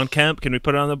 Sean Kemp, can we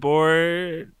put it on the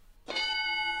board?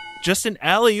 Just an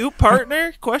alley-oop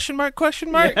partner? Question mark?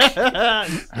 It's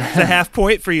a half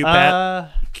point for you,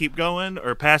 Pat. Keep going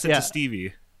or pass it to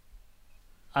Stevie.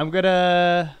 I'm going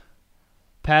to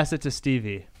pass it to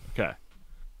Stevie. Okay.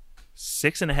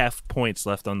 6.5 points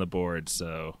left on the board,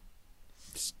 so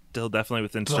still definitely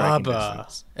within striking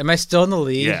distance. Am I still in the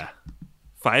lead? Yeah.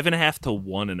 5.5 to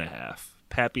 1.5.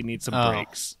 Pappy needs some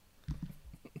breaks.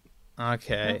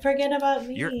 Okay. Don't forget about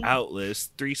me. You're out, Liz.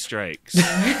 3 strikes.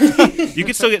 You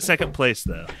can still get second place,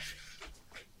 though.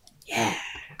 Yeah.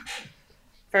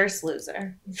 First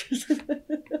loser.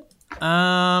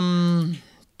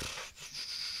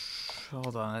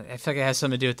 Hold on. I feel like it has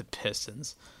something to do with the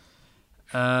Pistons.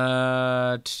 You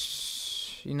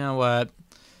know what?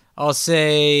 I'll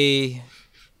say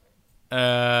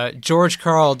George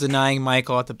Karl denying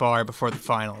Michael at the bar before the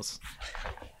finals.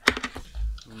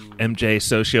 MJ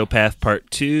Sociopath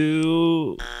Part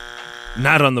 2.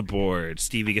 Not on the board.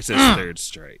 Stevie gets his third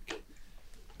strike.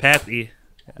 Pappy,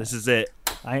 this is it.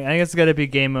 I think it's got to be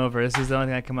game over. This is the only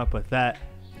thing I come up with. That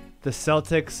the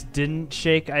Celtics didn't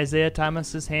shake Isaiah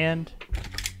Thomas's hand.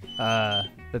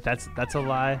 That's a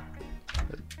lie.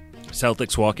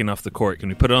 Celtics walking off the court. Can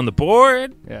we put it on the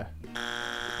board? Yeah.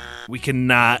 We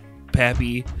cannot,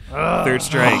 Pappy. Third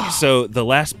strike. So the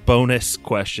last bonus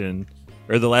question,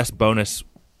 or the last bonus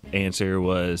answer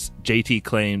was JT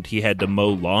claimed he had to mow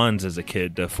lawns as a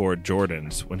kid to afford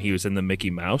Jordans when he was in the Mickey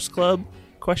Mouse Club?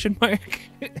 Question mark.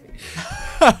 Good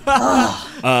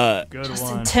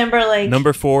Justin one. Timberlake.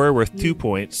 Number 4 worth 2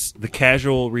 points. The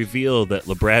casual reveal that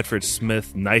LeBradford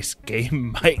Smith nice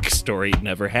game Mike story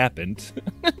never happened.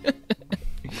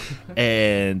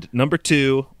 And number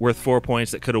 2 worth 4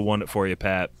 points that could have won it for you,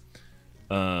 Pat.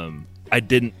 I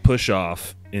didn't push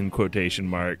off in quotation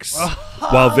marks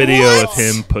while video of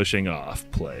him pushing off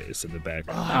plays in the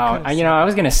background. I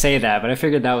was gonna say that, but I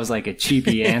figured that was like a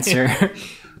cheapy answer.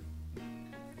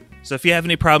 So if you have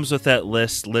any problems with that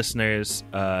list, listeners,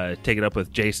 take it up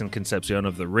with Jason Concepcion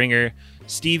of The Ringer.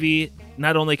 Stevie,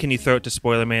 not only can you throw it to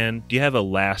Spoiler Man, do you have a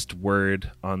last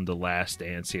word on the last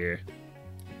dance here?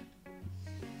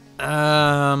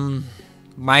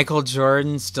 Michael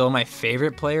Jordan, still my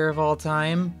favorite player of all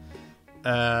time.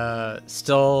 The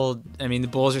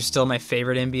Bulls are still my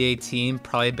favorite NBA team,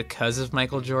 probably because of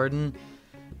Michael Jordan.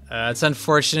 It's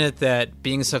unfortunate that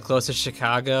being so close to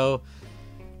Chicago,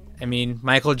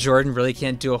 Michael Jordan really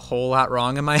can't do a whole lot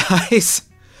wrong in my eyes.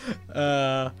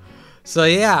 So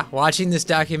yeah, watching this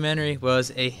documentary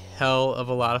was a hell of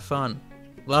a lot of fun.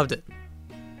 Loved it.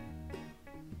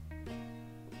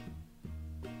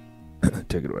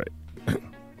 Take it away.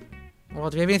 Well,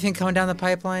 do we have anything coming down the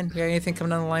pipeline? Do we have anything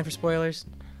coming down the line for spoilers?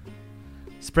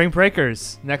 Spring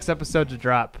Breakers, next episode to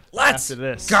drop. Let's after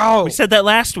this. go! We said that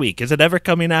last week. Is it ever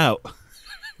coming out?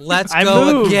 Let's I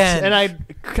go moved, again. and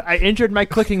I injured my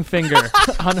clicking finger.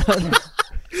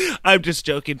 I'm just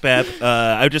joking, Pep.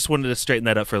 I just wanted to straighten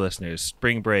that up for listeners.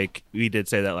 Spring Break, we did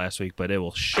say that last week, but it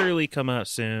will surely come out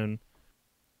soon.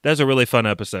 That was a really fun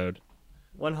episode.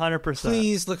 100%.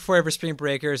 Please look forward for Spring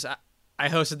Breakers. I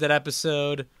hosted that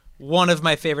episode. One of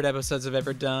my favorite episodes I've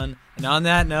ever done. And on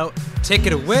that note, take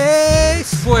it away,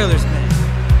 Spoilers Man.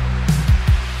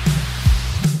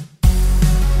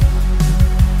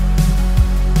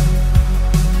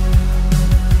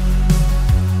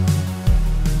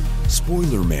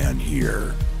 Spoiler Man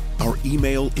here. Our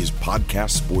email is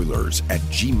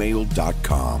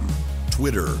podcastspoilers@gmail.com.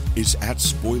 Twitter is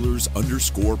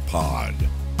 @spoilers_pod.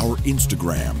 Our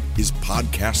Instagram is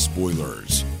Podcast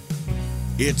Spoilers.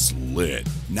 It's lit.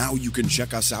 Now you can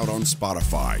check us out on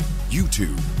Spotify,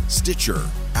 YouTube, Stitcher,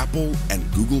 Apple,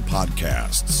 and Google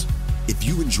Podcasts. If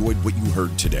you enjoyed what you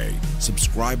heard today,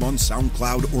 subscribe on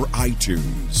SoundCloud or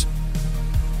iTunes.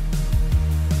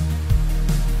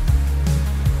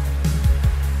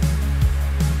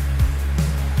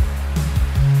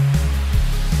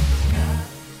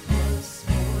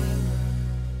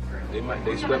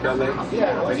 They swept LA.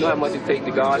 You know how much it take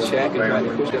to guard Shaq and try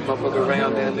to push that motherfucker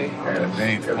around down there? Yeah, they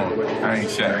ain't the point. I ain't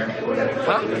Shaq.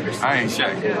 Huh? I ain't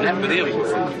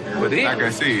Shaq. But then, Like I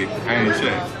said, I ain't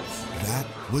Shaq. That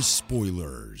was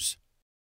Spoilers.